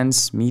by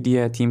fans,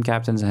 media, team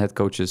captains, and head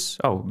coaches.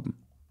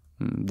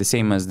 The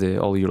same as the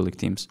all EuroLeague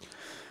teams.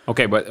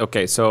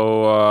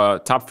 So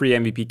top 3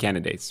 MVP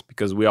candidates,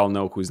 because we all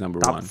know who's number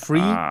one. Top 3?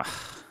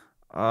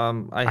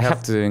 I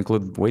have to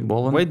include Wade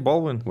Baldwin. Wade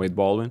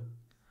Baldwin.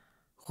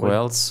 Who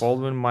else?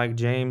 Baldwin, Mike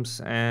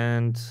James,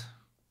 and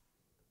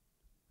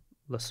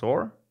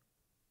Lasor?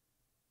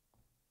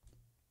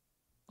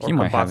 He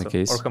might have a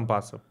case. Or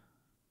Campasso.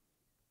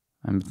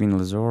 I'm between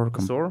Lasor,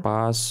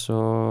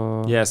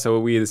 Campasso. Yeah, so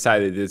we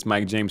decided it's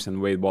Mike James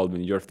and Wade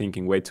Baldwin. You're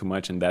thinking way too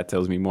much, and that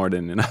tells me more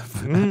than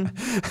enough.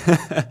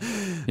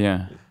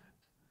 Yeah.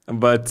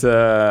 But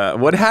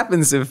what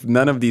happens if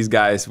none of these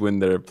guys win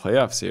their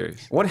playoff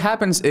series? What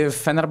happens if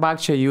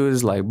Fenerbahce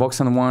use like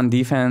box-and-one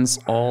defense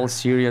all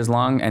series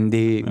long and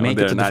they make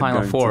it to the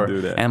Final Four,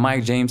 and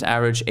Mike James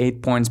average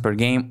 8 points per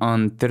game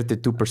on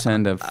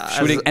 32% of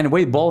shooting, and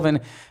Wade Baldwin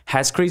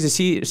has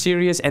crazy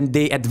series and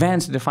they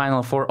advance to the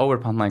Final Four over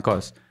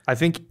Panathinaikos? I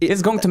think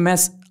it's going to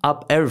mess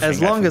up everything.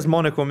 As long as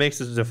Monaco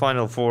makes it to the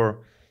Final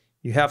Four,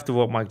 you have to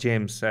vote Mike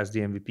James as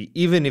the MVP,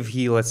 even if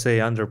he, let's say,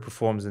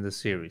 underperforms in the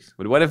series.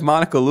 But what if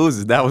Monaco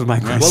loses? That was my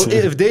question.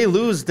 Well, if they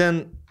lose,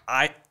 then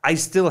I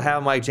still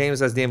have Mike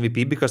James as the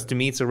MVP, because to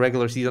me it's a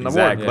regular season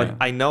award. But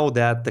I know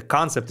that the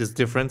concept is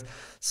different,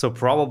 so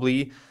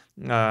probably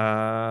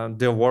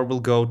the award will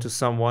go to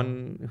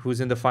someone who's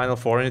in the Final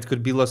Four, and it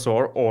could be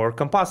Lasor or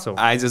Campasso.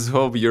 I just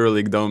hope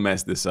EuroLeague don't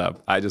mess this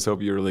up. I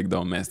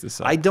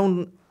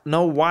don't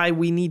know why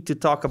we need to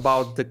talk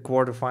about the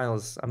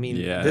quarterfinals. I mean,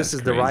 this is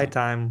the right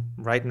time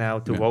right now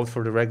to vote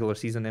for the regular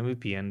season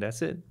MVP, and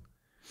that's it.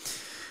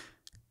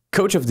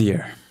 Coach of the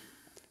Year.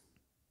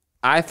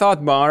 I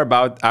thought more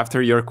about,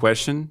 after your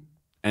question,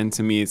 And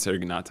to me, it's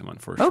Ergin Ataman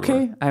for sure.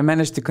 Okay, I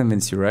managed to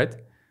convince you, right?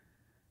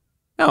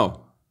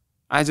 No,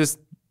 I just,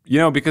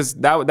 because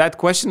that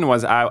question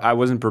was, I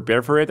wasn't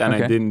prepared for it and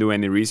I didn't do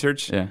any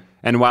research. Yeah.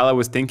 And while I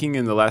was thinking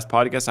in the last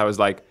podcast, I was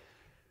like,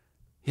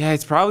 yeah,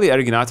 it's probably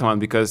Ergin Ataman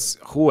because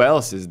who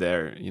else is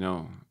there?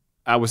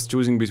 I was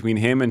choosing between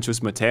him and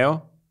Chus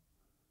Mateo.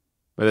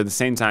 But at the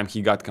same time,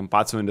 he got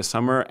Campazzo in the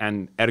summer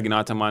and Ergin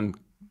Ataman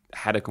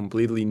had a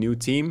completely new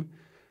team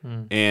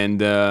and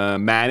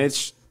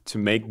managed to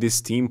make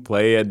this team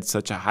play at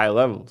such a high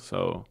level.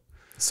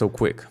 So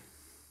quick.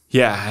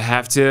 Yeah, I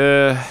have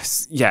to.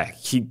 Yeah,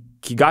 he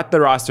got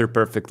the roster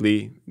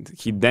perfectly.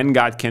 He then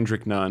got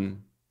Kendrick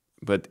Nunn,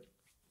 but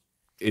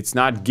it's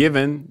not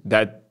given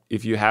that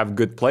if you have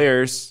good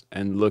players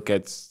and look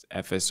at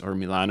FS or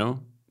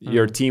Milano,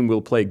 your team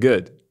will play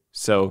good.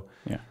 So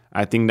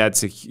I think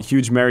that's a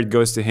huge merit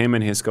goes to him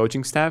and his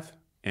coaching staff,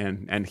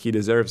 and he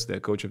deserves the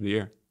Coach of the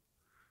Year.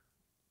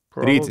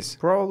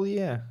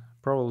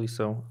 Probably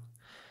so.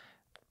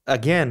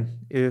 Again,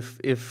 if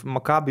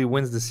Maccabi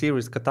wins the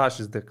series, Katash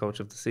is the Coach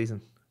of the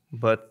season.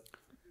 But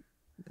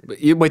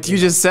you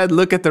just said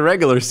look at the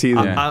regular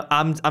season.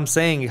 I'm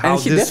saying how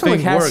and he this definitely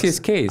thing has works. His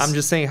case. I'm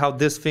just saying how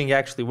this thing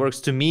actually works.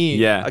 To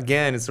me,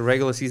 again, it's a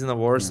regular season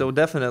award, so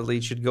definitely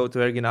it should go to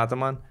Ergin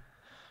Ataman.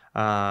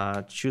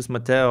 Chus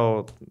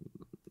Mateo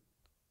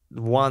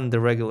won the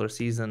regular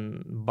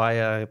season by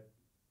a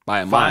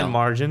fine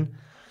margin,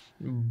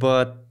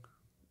 but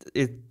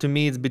to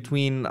me it's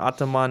between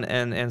Ataman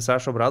and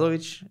Sasha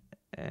Obradovic,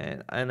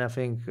 and I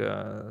think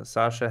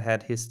Sasha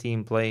had his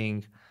team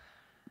playing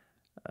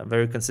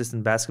very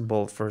consistent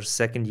basketball for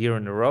second year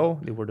in a row.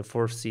 They were the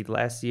 4th seed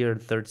last year,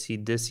 3rd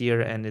seed this year,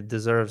 and it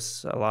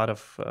deserves a lot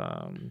of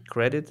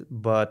credit.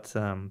 But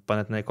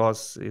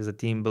Panathinaikos is a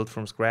team built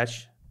from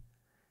scratch,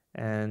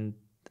 and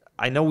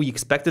I know we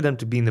expected them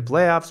to be in the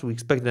playoffs. We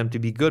expected them to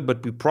be good,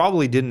 but we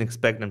probably didn't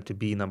expect them to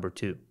be number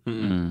 2.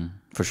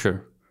 For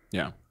sure.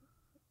 Yeah.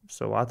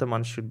 So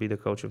Ataman should be the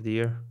Coach of the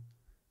Year.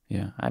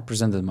 Yeah, I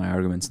presented my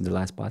arguments in the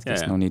last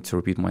podcast. No need to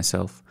repeat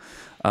myself.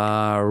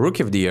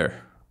 Rookie of the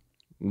Year.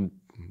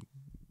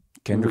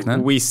 Kendrick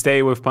Nunn? We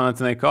stay with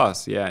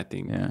Panathinaikos. Yeah, I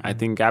think. Yeah. I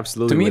think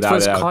absolutely. To me, it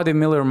was Cody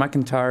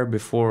Miller-McIntyre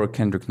before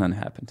Kendrick Nunn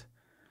happened.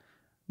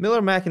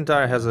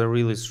 Miller-McIntyre has a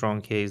really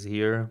strong case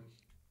here.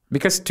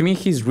 Because to me,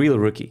 he's real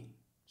rookie.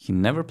 He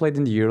never played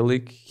in the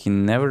EuroLeague. He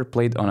never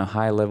played on a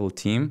high-level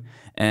team.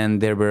 And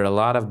there were a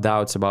lot of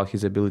doubts about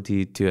his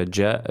ability to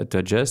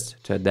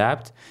adjust, to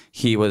adapt.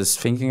 He was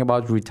thinking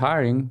about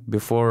retiring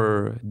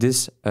before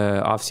this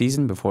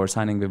offseason, before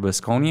signing with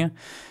Baskonia.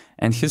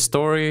 And his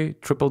story,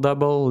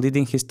 triple-double,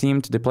 leading his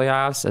team to the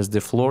playoffs as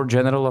the floor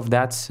general of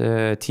that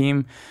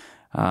team,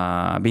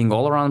 being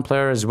all-around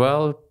player as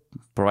well,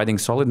 providing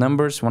solid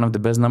numbers, one of the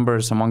best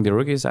numbers among the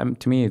rookies.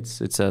 To me,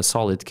 it's a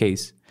solid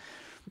case.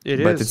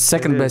 But it's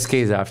second best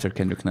case after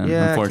Kendrick Nunn,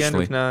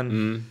 unfortunately. Kendrick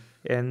Nunn.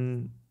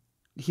 And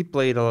he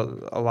played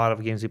a lot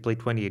of games. He played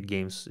 28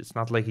 games. It's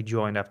not like he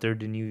joined after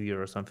the new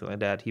year or something like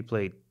that. He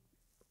played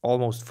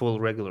almost full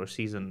regular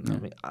season. I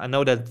mean, I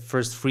know that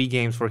first 3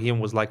 games for him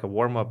was like a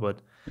warm-up,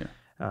 but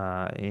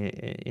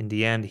in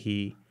the end,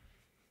 he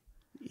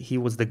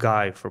was the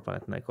guy for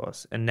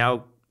Panathinaikos. And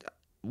now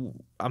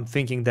I'm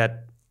thinking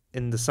that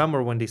in the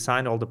summer when they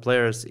signed all the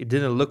players, it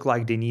didn't look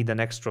like they need an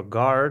extra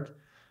guard.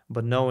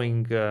 But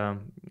knowing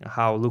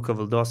how Luka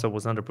Vildosa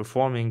was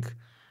underperforming,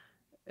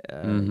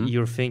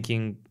 you're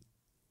thinking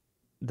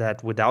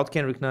that without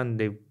Kendrick Nunn,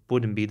 they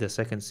wouldn't be the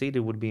second seed. It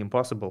would be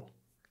impossible.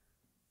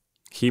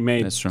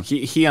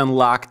 He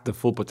unlocked the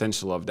full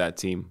potential of that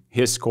team.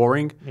 His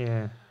scoring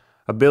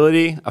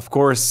ability, of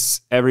course,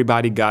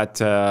 everybody got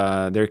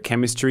their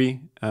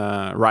chemistry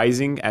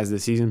rising as the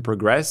season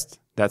progressed.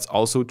 That's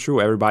also true.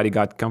 Everybody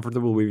got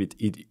comfortable with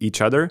each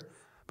other.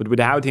 But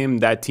without him,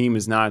 that team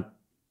is not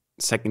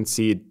second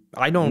seed.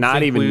 I don't not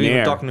think even we're near.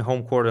 even talking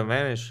home court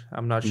advantage.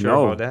 I'm not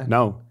sure about that.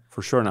 No,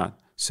 for sure not.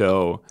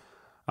 So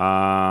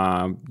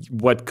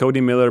what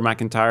Cody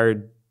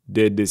Miller-McIntyre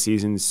did this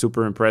season is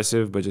super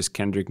impressive, but just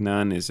Kendrick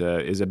Nunn is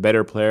a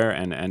better player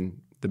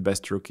and the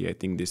best rookie, I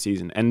think, this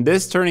season. And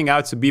this turning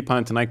out to be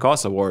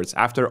Panathinaikos Awards.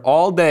 After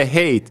all the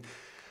hate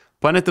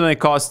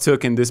Panathinaikos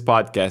took in this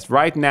podcast,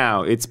 right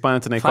now it's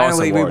Panathinaikos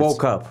Finally, Awards. we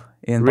woke up.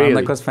 In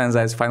Panathinaikos fans'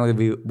 eyes, finally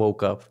we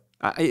woke up.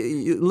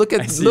 Look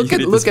at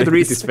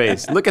Rita's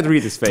face. Look at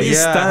Rita's face.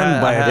 He's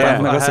stunned by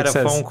I had a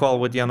phone call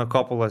with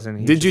Yiannopoulos,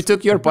 and did you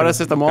took your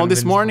paracetamol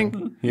this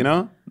morning? You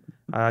know,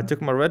 I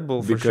took my Red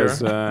Bull for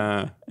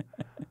sure.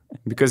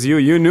 Because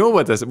you knew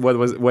what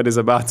is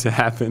about to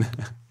happen.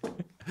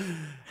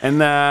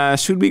 And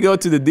should we go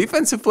to the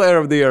Defensive Player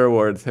of the Year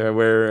award,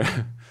 where?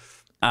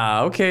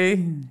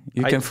 Okay,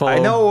 you can follow. I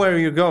know where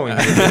you're going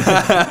with this.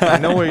 I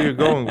know where you're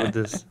going with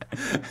this.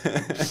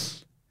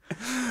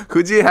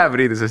 Could you have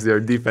Ritas as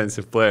your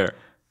defensive player?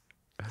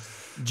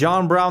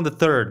 John Brown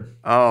III.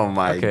 Oh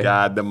my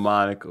God, the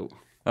Monaco.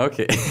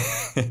 Okay.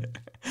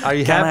 Are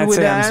you happy with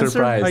that answer?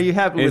 Surprised. Are you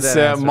happy with that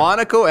answer? It's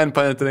Monaco and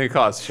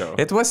Panathinaikos show.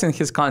 It was in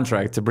his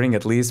contract to bring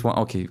at least one.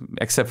 Okay,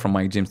 except for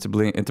Mike James to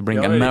bring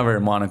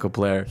another Monaco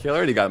player. He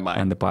already got mine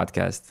on the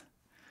podcast.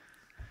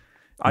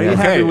 Are you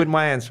Okay. happy with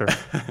my answer?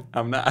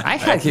 I'm not. I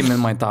had him in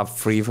my top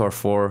 3 or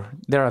 4.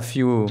 There are a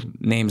few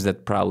names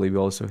that probably we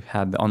also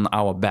had on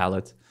our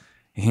ballot.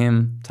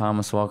 Him,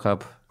 Thomas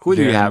Walkup. Who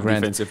do you Jeremy have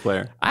Grant. defensive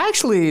player? I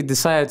actually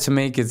decided to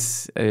make it.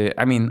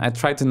 I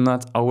tried to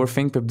not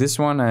overthink of this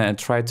one. I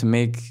tried to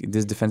make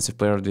this Defensive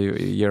Player of the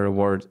Year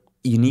award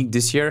unique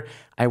this year.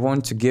 I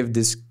want to give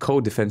this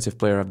co-Defensive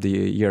Player of the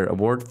Year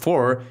award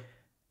for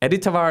Eddie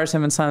Tavares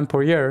and Vincent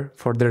Poirier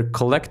for their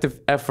collective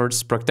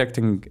efforts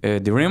protecting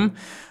the rim.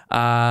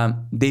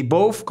 They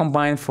both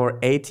combined for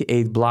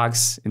 88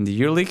 blocks in the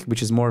EuroLeague,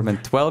 which is more than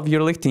 12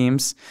 EuroLeague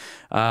teams.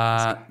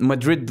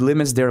 Madrid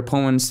limits their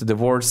opponents to the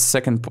worst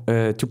second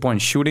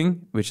two-point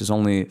shooting, which is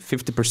only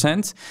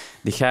 50%.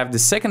 They have the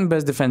second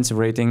best defensive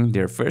rating.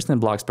 They're first in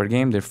blocks per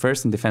game. They're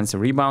first in defensive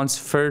rebounds,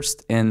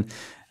 first in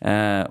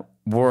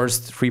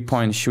worst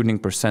three-point shooting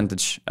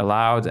percentage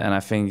allowed. And I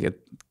think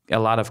a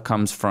lot of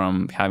comes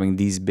from having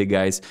these big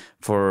guys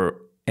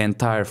for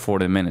entire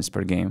 40 minutes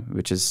per game,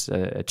 which is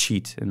a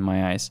cheat in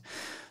my eyes.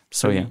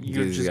 So yeah,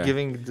 You're This just guy.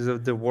 giving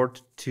the award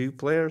to 2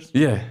 players?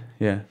 yeah.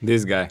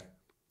 This guy.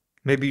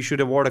 Maybe you should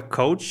award a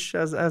coach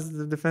as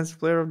the defensive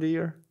player of the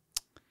year?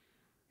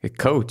 A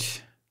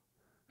coach.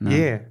 No.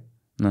 Yeah.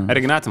 No,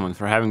 Eric Nataman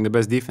for having the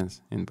best defense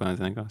in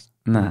Panathinaikos.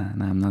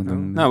 I'm not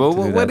going. No, but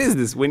to do what that. is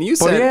this? When you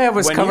But said, yeah, I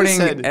was when you covering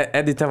said-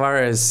 Eddie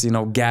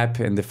Tavares, gap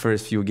in the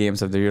first few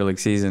games of the EuroLeague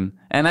season,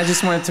 and I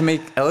just wanted to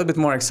make a little bit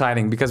more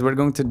exciting because we're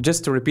going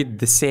to repeat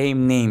the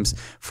same names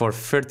for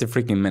 30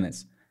 freaking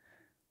minutes.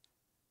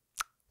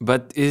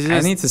 But it's I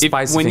just, need to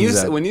spice when things you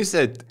up. when you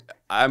said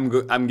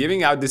I'm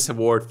giving out this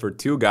award for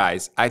 2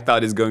 guys, I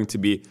thought it's going to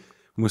be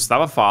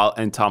Mustafa Fall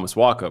and Thomas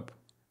Walkup.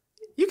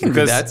 You can do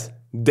Because that.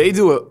 they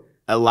do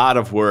a lot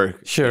of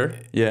work Sure.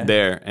 Yeah.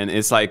 there, and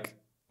it's like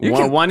You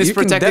one is you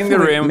can protecting the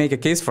definitely rim, Make a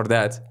case for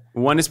that.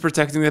 one is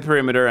protecting the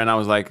perimeter, and I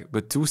was like,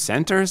 but 2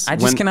 centers? I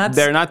just when cannot-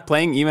 They're not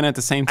playing even at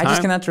the same time. I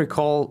just cannot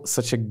recall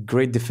such a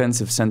great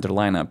defensive center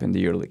lineup in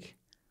the EuroLeague.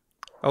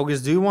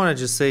 August, do you want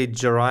to just say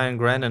Jerian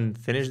Grant and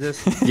finish this?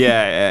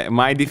 Yeah,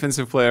 my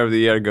defensive player of the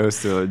year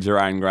goes to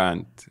Jerian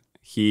Grant.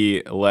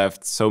 He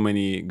left so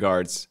many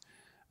guards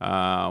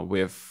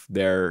with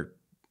their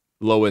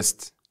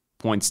lowest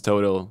points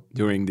total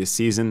during this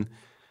season.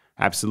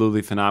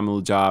 Absolutely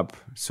phenomenal job,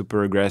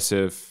 super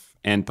aggressive.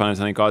 And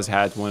Panathinaikos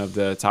had one of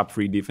the top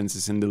 3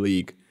 defenses in the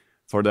league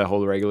for the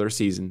whole regular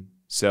season.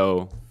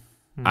 So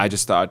I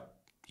just thought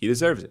he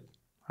deserves it.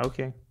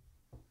 Okay.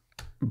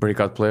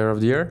 Breakout player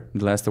of the year,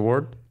 the last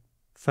award.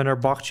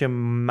 Fenerbahce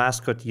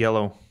mascot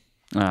yellow.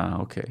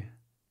 Okay.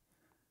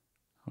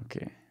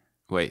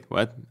 Wait,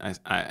 what?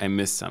 I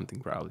missed something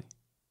probably.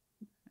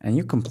 And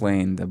you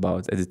complained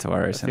about Eddie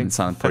Tavares and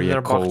San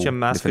Poirier Fenerbahce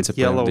mascot Defensive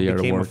Player yellow of the Year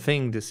became award. a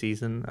thing this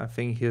season. I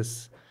think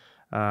his...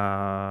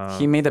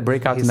 He made a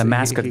breakout in the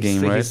mascot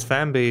game, right? His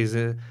fan base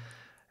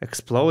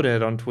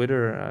exploded on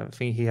Twitter. I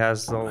think he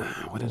has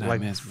What did I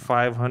like miss,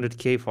 bro?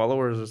 500K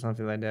followers or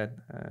something like that.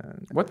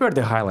 What were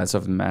the highlights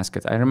of the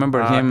mascot? I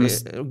remember him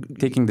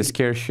taking the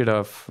scare shit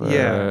off the way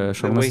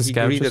Šarūnas he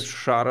greeted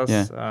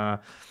Jasikevičius. Šaras,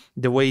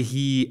 the way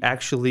he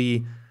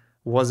actually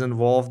was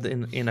involved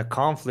in a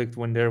conflict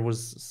when there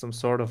was some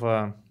sort of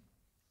a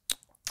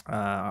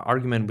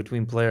argument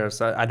between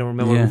players. I don't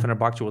remember who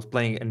Fenerbahce was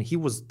playing, and he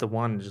was the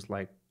one just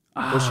like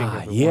pushing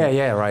everyone.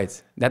 Yeah,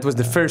 right. That was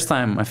the first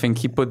time I think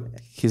he put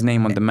his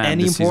name on the map.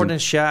 Any this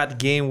important shot,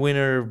 game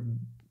winner,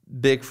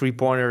 big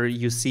three-pointer,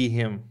 you see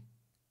him.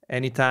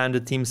 Anytime the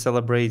team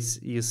celebrates,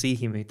 you see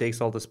him. He takes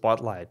all the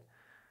spotlight.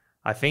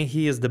 I think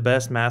he is the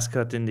best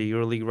mascot in the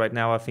EuroLeague right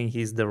now. I think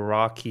he's the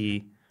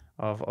Rocky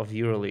of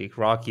EuroLeague.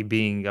 Rocky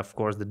being, of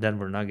course, the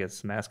Denver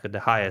Nuggets mascot, the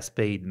highest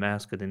paid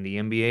mascot in the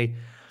NBA.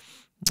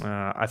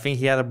 I think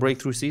he had a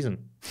breakthrough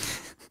season.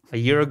 A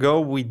year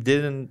ago, we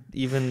didn't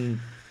even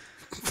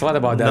What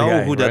about that know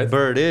guy, who right? that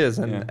bird is,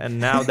 and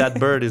now that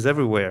bird is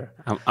everywhere.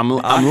 I'm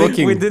I think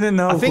looking. we didn't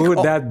know think who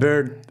all- that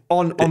bird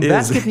On is.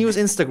 BasketNews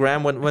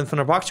Instagram, when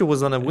Fenerbahce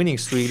was on a winning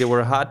streak, they were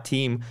a hot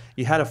team.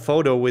 You had a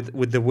photo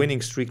with the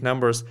winning streak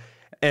numbers,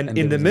 and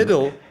in the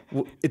middle,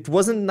 it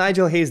wasn't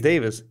Nigel Hayes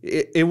Davis.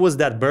 It was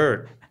that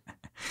bird.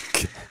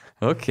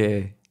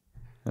 Okay.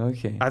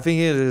 I think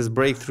it is his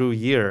breakthrough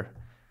year.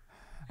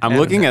 I'm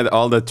looking at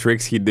all the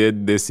tricks he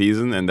did this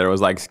season, and there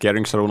was like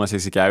scaring Šarūnas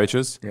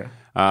Jasikevičius.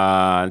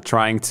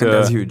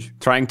 that's huge.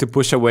 Trying to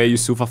push away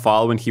Yusufa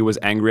Fall when he was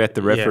angry at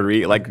the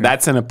referee. Like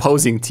that's an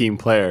opposing team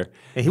player.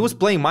 And he was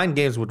playing mind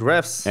games with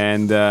refs.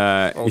 And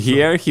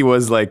here he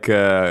was like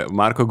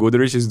Marko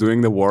Gudurić is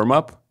doing the warm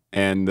up,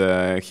 and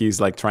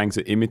he's like trying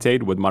to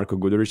imitate what Marko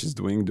Gudurić is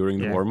doing during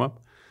the warm up,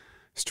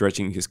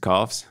 stretching his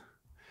calves.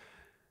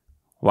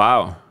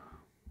 Wow.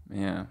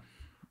 Yeah.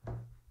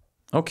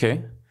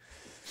 Okay.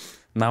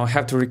 Now I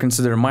have to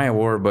reconsider my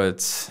award,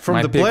 but From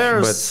my the pick,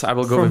 players, but I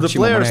will go from with the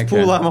Chimo players Moneke.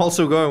 pool, I'm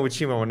also going with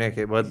Chimo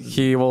Moneke. But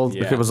He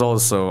was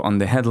also on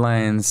the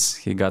headlines.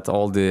 He got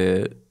all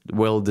the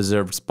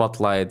well-deserved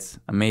spotlight.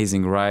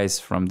 Amazing rise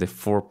from the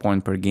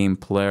 4-point per game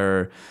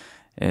player,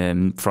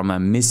 from a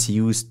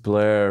misused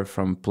player,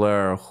 from a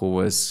player who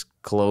was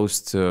close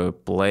to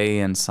play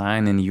and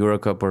sign in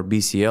Eurocup or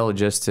BCL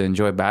just to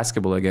enjoy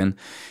basketball again,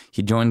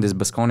 he joined this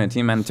Baskonia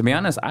team. And to be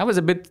honest, I was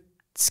a bit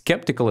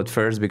skeptical at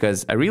first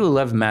because I really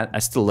love I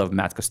still love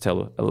Matt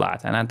Costello a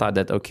lot. And I thought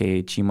that,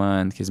 okay,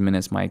 Chima and his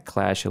minutes might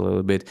clash a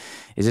little bit.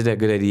 Is it a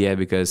good idea?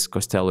 Because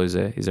Costello is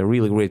a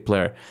really great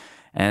player.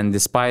 And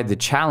despite the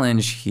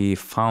challenge, he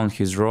found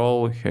his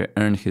role, he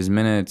earned his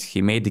minutes,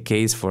 he made the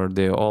case for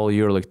the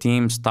All-EuroLeague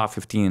teams, top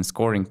 15 in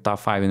scoring, top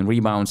 5 in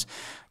rebounds,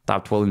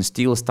 top 12 in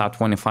steals, top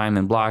 25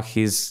 in block.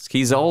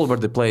 He's all over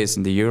the place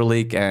in the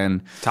EuroLeague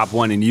and top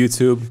 1 in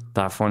YouTube.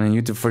 Top 1 in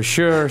YouTube for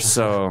sure.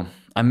 So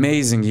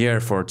amazing year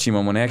for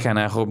Chima Moneka, and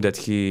I hope that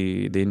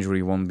the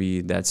injury won't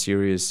be that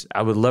serious.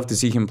 I would love to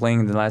see him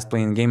playing the last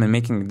playing game and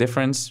making a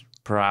difference.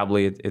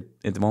 Probably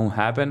it won't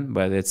happen,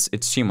 but it's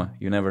Chima.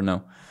 You never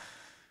know.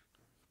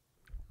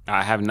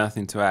 I have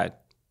nothing to add.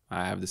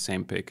 I have the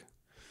same pick.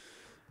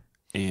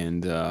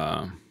 And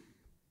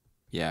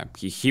yeah,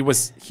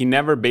 he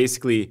never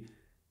basically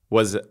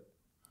was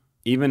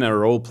even a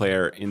role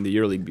player in the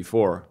EuroLeague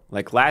before.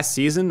 Like last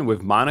season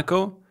with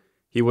Monaco,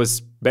 he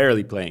was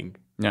barely playing.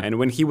 Yeah. And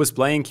when he was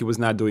playing, he was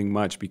not doing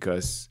much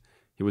because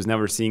he was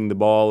never seeing the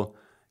ball.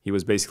 He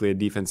was basically a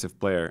defensive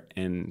player.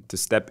 And to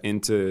step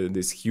into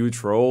this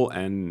huge role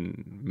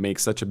and make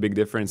such a big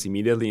difference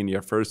immediately in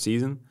your first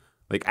season,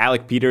 like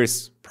Alec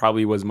Peters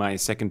probably was my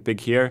second pick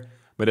here,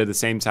 but at the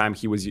same time,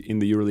 he was in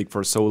the EuroLeague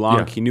for so long.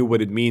 Yeah. He knew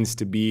what it means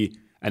to be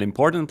an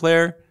important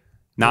player,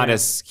 not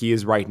as he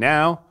is right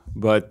now,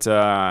 but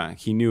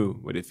he knew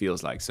what it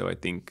feels like. So I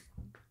think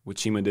what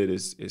Chima did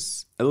is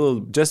just a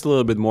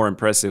little bit more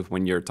impressive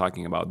when you're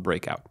talking about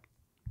breakout.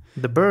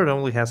 The Bird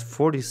only has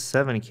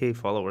 47K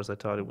followers. I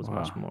thought it was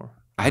much more.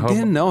 I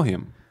didn't know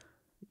him.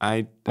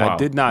 I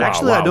did not.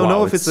 Actually, I don't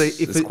know if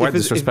it's quite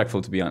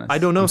disrespectful, to be honest. I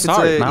don't know if it's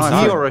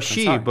a he or a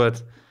she,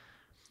 but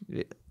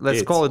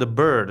let's call it a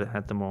bird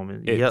at the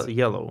moment.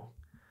 Yellow.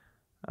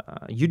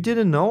 You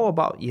didn't know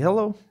about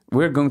Yellow?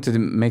 We're going to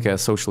make a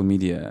social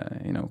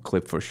media,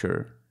 clip for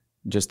sure,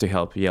 just to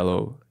help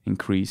Yellow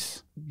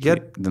increase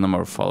the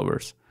number of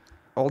followers.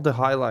 All the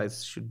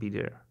highlights should be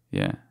there.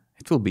 Yeah,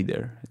 it will be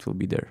there. It will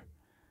be there.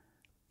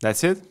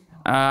 That's it?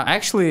 I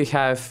actually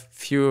have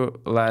few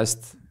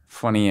last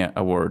funny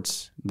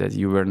awards that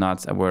you were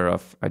not aware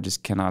of. I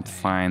just cannot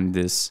find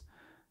this.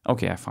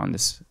 Okay, I found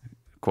this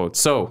quote.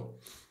 So,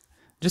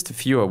 just a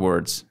few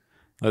awards.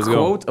 Let's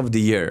Quote go. of the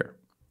year.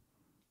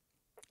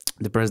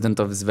 The president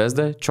of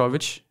Zvezda,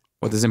 Čović.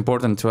 What is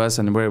important to us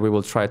and where we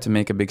will try to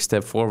make a big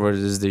step forward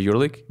is the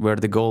EuroLeague, where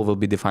the goal will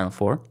be the Final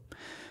Four.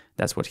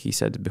 That's what he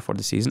said before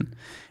the season.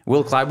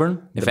 Will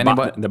Clyburn,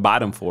 the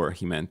bottom four,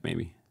 he meant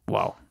maybe.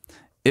 Wow.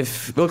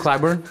 Will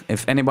Clyburn,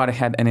 if anybody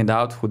had any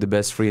doubt who the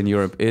best three in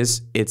Europe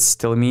is, it's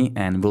still me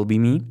and will be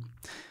me.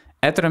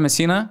 Ettore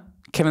Messina,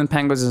 Kevin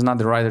Pangos is not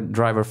the right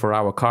driver for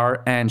our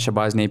car, and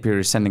Shabazz Napier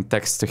is sending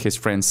texts to his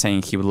friends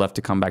saying he would love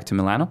to come back to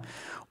Milano.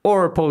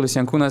 Or Paulius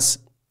Jankūnas,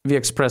 we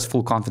express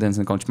full confidence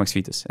in Coach Max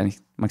Vitas, and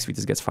Max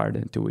Vitas gets fired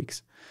in 2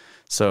 weeks.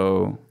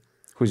 So,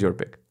 who's your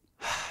pick?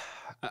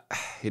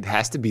 It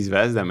has to be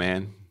Zvezda,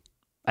 man.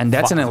 And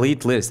that's an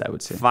elite list, I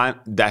would say.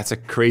 That's a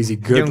crazy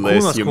good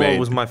list you made.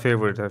 Was my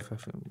favorite.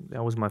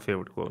 That was my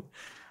favorite quote.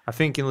 I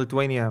think in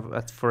Lithuania,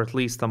 for at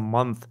least a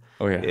month,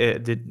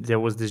 there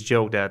was this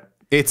joke that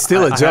it's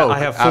still a joke. I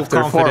have full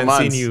after confidence 4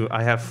 months. in you.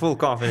 I have full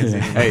confidence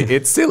in you. Hey,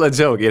 it's still a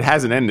joke. It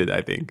hasn't ended,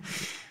 I think.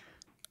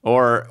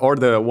 Or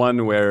the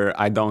one where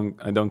I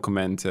don't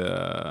comment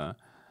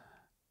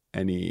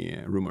any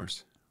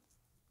rumors.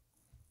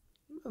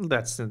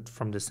 That's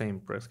from the same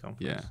press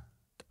conference. Yeah,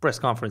 the press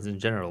conference in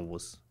general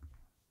was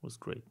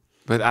great.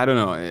 But I don't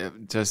know.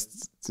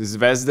 Just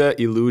Zvezda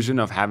illusion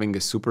of having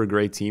a super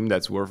great team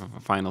that's worth of a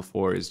Final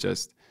Four is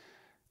just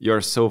you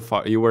were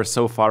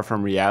so far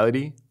from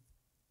reality,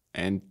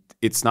 and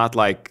it's not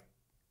like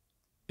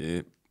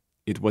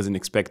it wasn't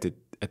expected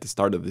at the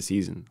start of the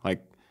season.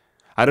 Like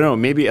I don't know.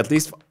 Maybe at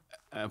least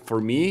for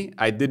me,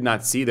 I did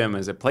not see them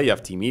as a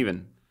playoff team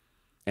even.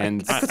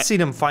 And I could see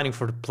them fighting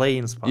for the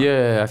play-in spot.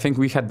 Yeah, I think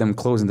we had them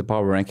close in the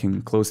power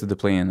ranking, close to the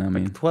play-in. I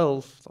mean,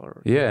 12th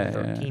or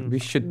 13th. We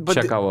should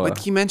check our. But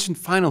he mentioned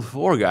Final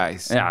Four,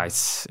 guys. Yeah,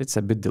 it's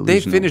a bit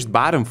delusional. They finished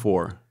bottom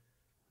 4.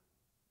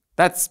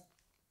 That's,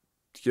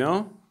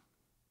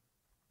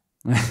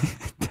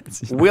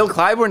 Will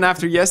Clyburn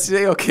after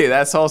yesterday? Okay,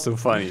 that's also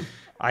funny.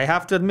 I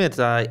have to admit,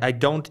 I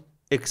don't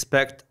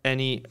expect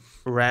any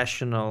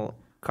rational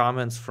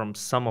comments from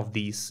some of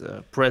these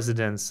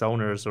presidents,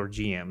 owners, or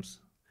GMs.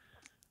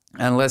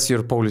 Unless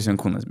you're Paulius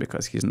Jankūnas,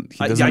 because he doesn't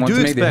want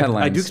to make the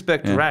headlines. I do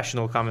expect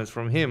rational comments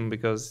from him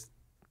because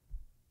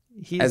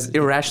he's... As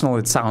irrational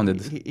it sounded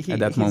at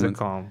that moment. He's a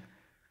calm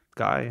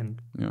guy. And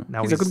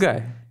now he's a good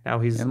guy. Now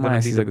he's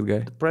a good guy.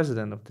 The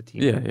president of the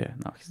team. Yeah.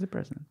 Now he's the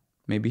president.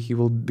 Maybe he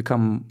will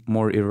become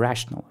more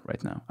irrational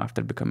right now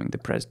after becoming the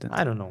president.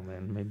 I don't know,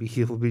 man. Maybe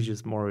he'll be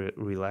just more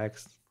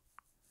relaxed.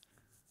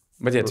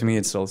 But yeah, to me,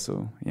 it's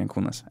also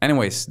Jankūnas.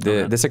 Anyways,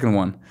 the second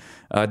one.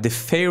 The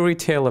fairy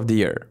tale of the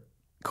year.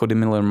 Cody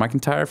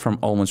Miller-McIntyre from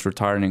almost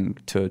retiring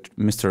to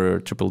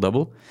Mr.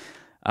 Triple-Double.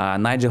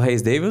 Nigel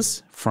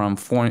Hayes-Davis from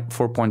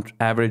 4-point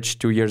average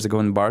 2 years ago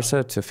in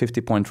Barca to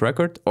 50-point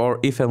record, or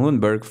Ife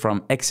Lundberg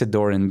from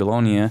Exedor in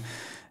Bologna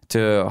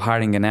to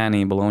hiring a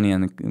nanny in Bologna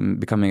and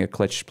becoming a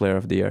clutch player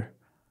of the year?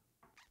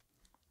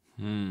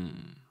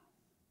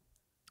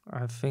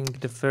 I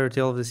think the fairy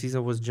tale of the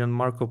season was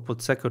Gianmarco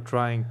Pozzecco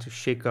trying to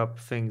shake up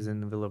things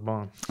in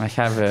Villarbon. I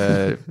have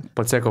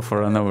Pozzecco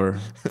for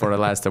a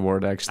last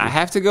award, actually. I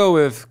have to go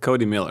with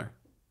Cody Miller.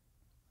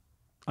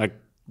 Like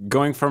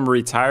going from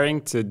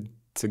retiring to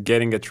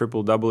getting a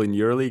triple-double in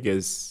EuroLeague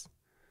is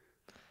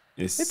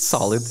it's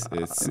solid.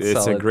 It's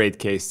solid. a great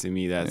case to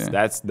me.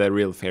 That's the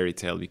real fairy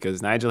tale,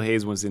 because Nigel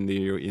Hayes was in the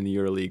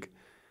EuroLeague,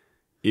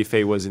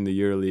 Ife was in the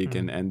EuroLeague,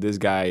 and this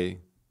guy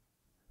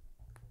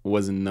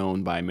wasn't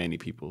known by many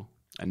people,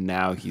 and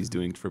now he's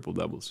doing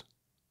triple-doubles.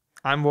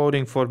 I'm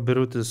voting for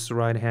Biruta's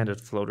right-handed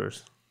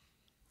floaters.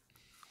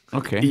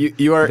 Okay.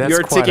 You're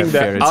quite taking a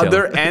fairy the tale.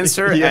 other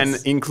answer Yes.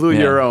 and include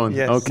Yeah. your own.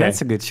 Yes. Okay.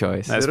 That's a good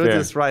choice. That's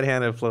Biruta's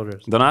right-handed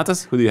floaters.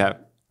 Donatas, who do you have?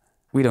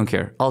 We don't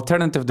care.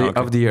 Alternative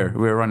of the year.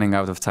 We're running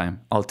out of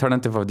time.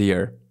 Alternative of the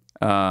year.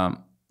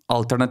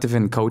 Alternative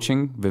in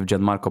coaching with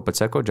Gianmarco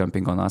Pozzecco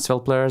jumping on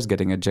Asvel players,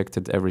 getting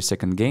ejected every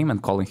second game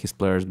and calling his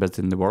players best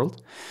in the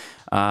world.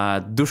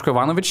 Duško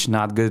Ivanović,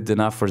 not good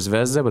enough for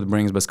Zvezda, but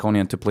brings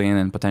Baskonia to play in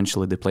and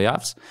potentially the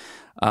playoffs.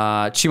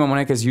 Chima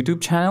Moneka's YouTube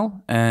channel,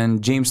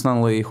 and James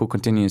Nunnally, who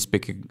continues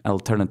picking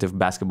alternative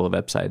basketball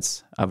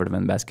websites other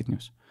than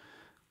BasketNews.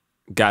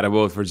 Gotta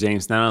vote for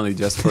James Nunnally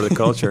just for the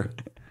culture.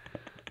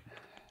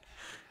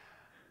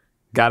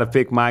 Gotta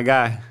pick my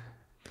guy.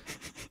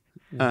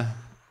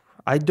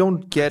 I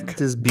don't get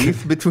this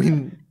beef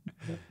between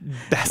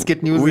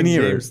BasketNews and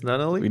James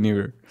Nunnally. We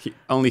never.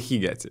 Only he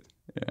gets it.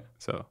 Yeah.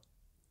 So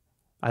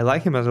I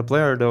like him as a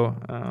player, though.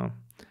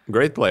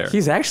 great player.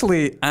 He's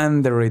actually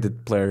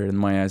underrated player in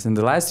my eyes. In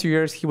the last 2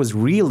 years, he was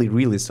really,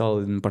 really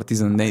solid in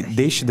Partizan.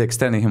 They should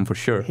extend him for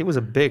sure. He was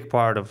a big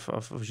part of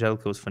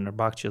Željko's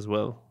Fenerbahce as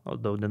well,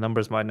 although the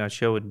numbers might not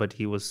show it, but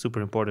he was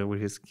super important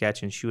with his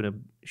catch and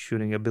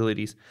shooting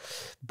abilities.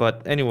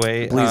 But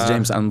anyway... Please,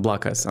 James,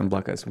 unblock us.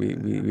 Unblock us.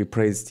 We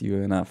praised you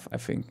enough, I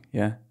think,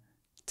 yeah,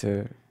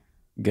 to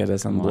get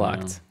us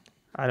unblocked.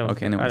 I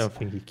don't anyways.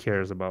 think he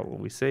cares about what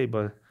we say,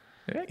 but...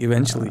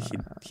 Eventually,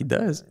 he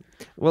does.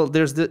 Well,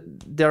 there is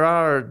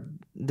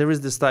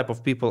this type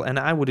of people, and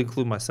I would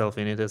include myself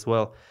in it as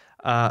well.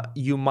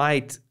 You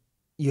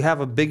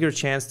have a bigger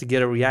chance to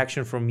get a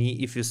reaction from me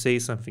if you say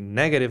something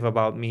negative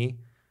about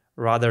me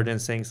rather than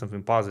saying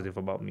something positive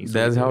about me. So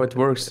That's how it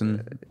works.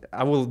 And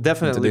I will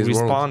definitely today's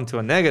respond to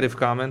a negative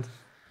comment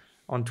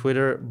on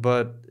Twitter,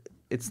 but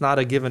it's not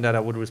a given that I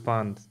would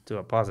respond to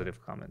a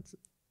positive comment.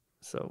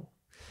 So,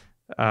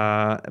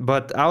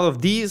 but out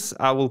of these,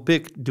 I will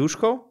pick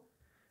Duško,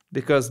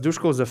 because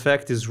Duško's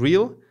effect is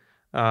real.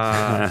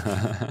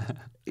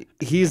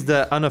 He's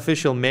the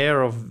unofficial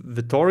mayor of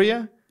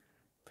Vitoria.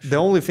 The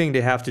only thing they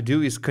have to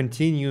do is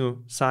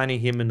continue signing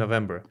him in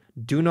November.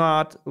 Do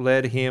not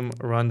let him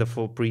run the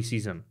full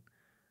preseason.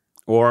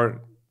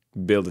 Or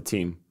build a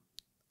team.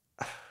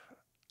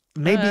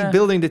 Maybe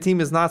building the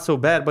team is not so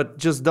bad, but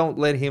just don't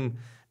let him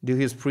do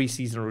his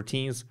preseason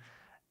routines.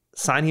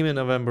 Sign him in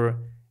November,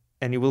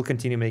 and he will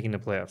continue making the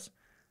playoffs.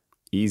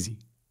 Easy.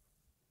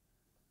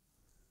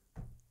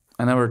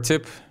 another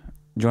tip,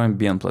 join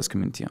BN Plus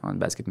community on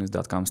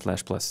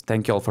basketnews.com/plus.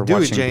 Thank you all for Do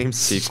watching. it, James.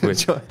 See you quick.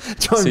 Join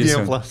See you BN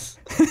soon. Plus.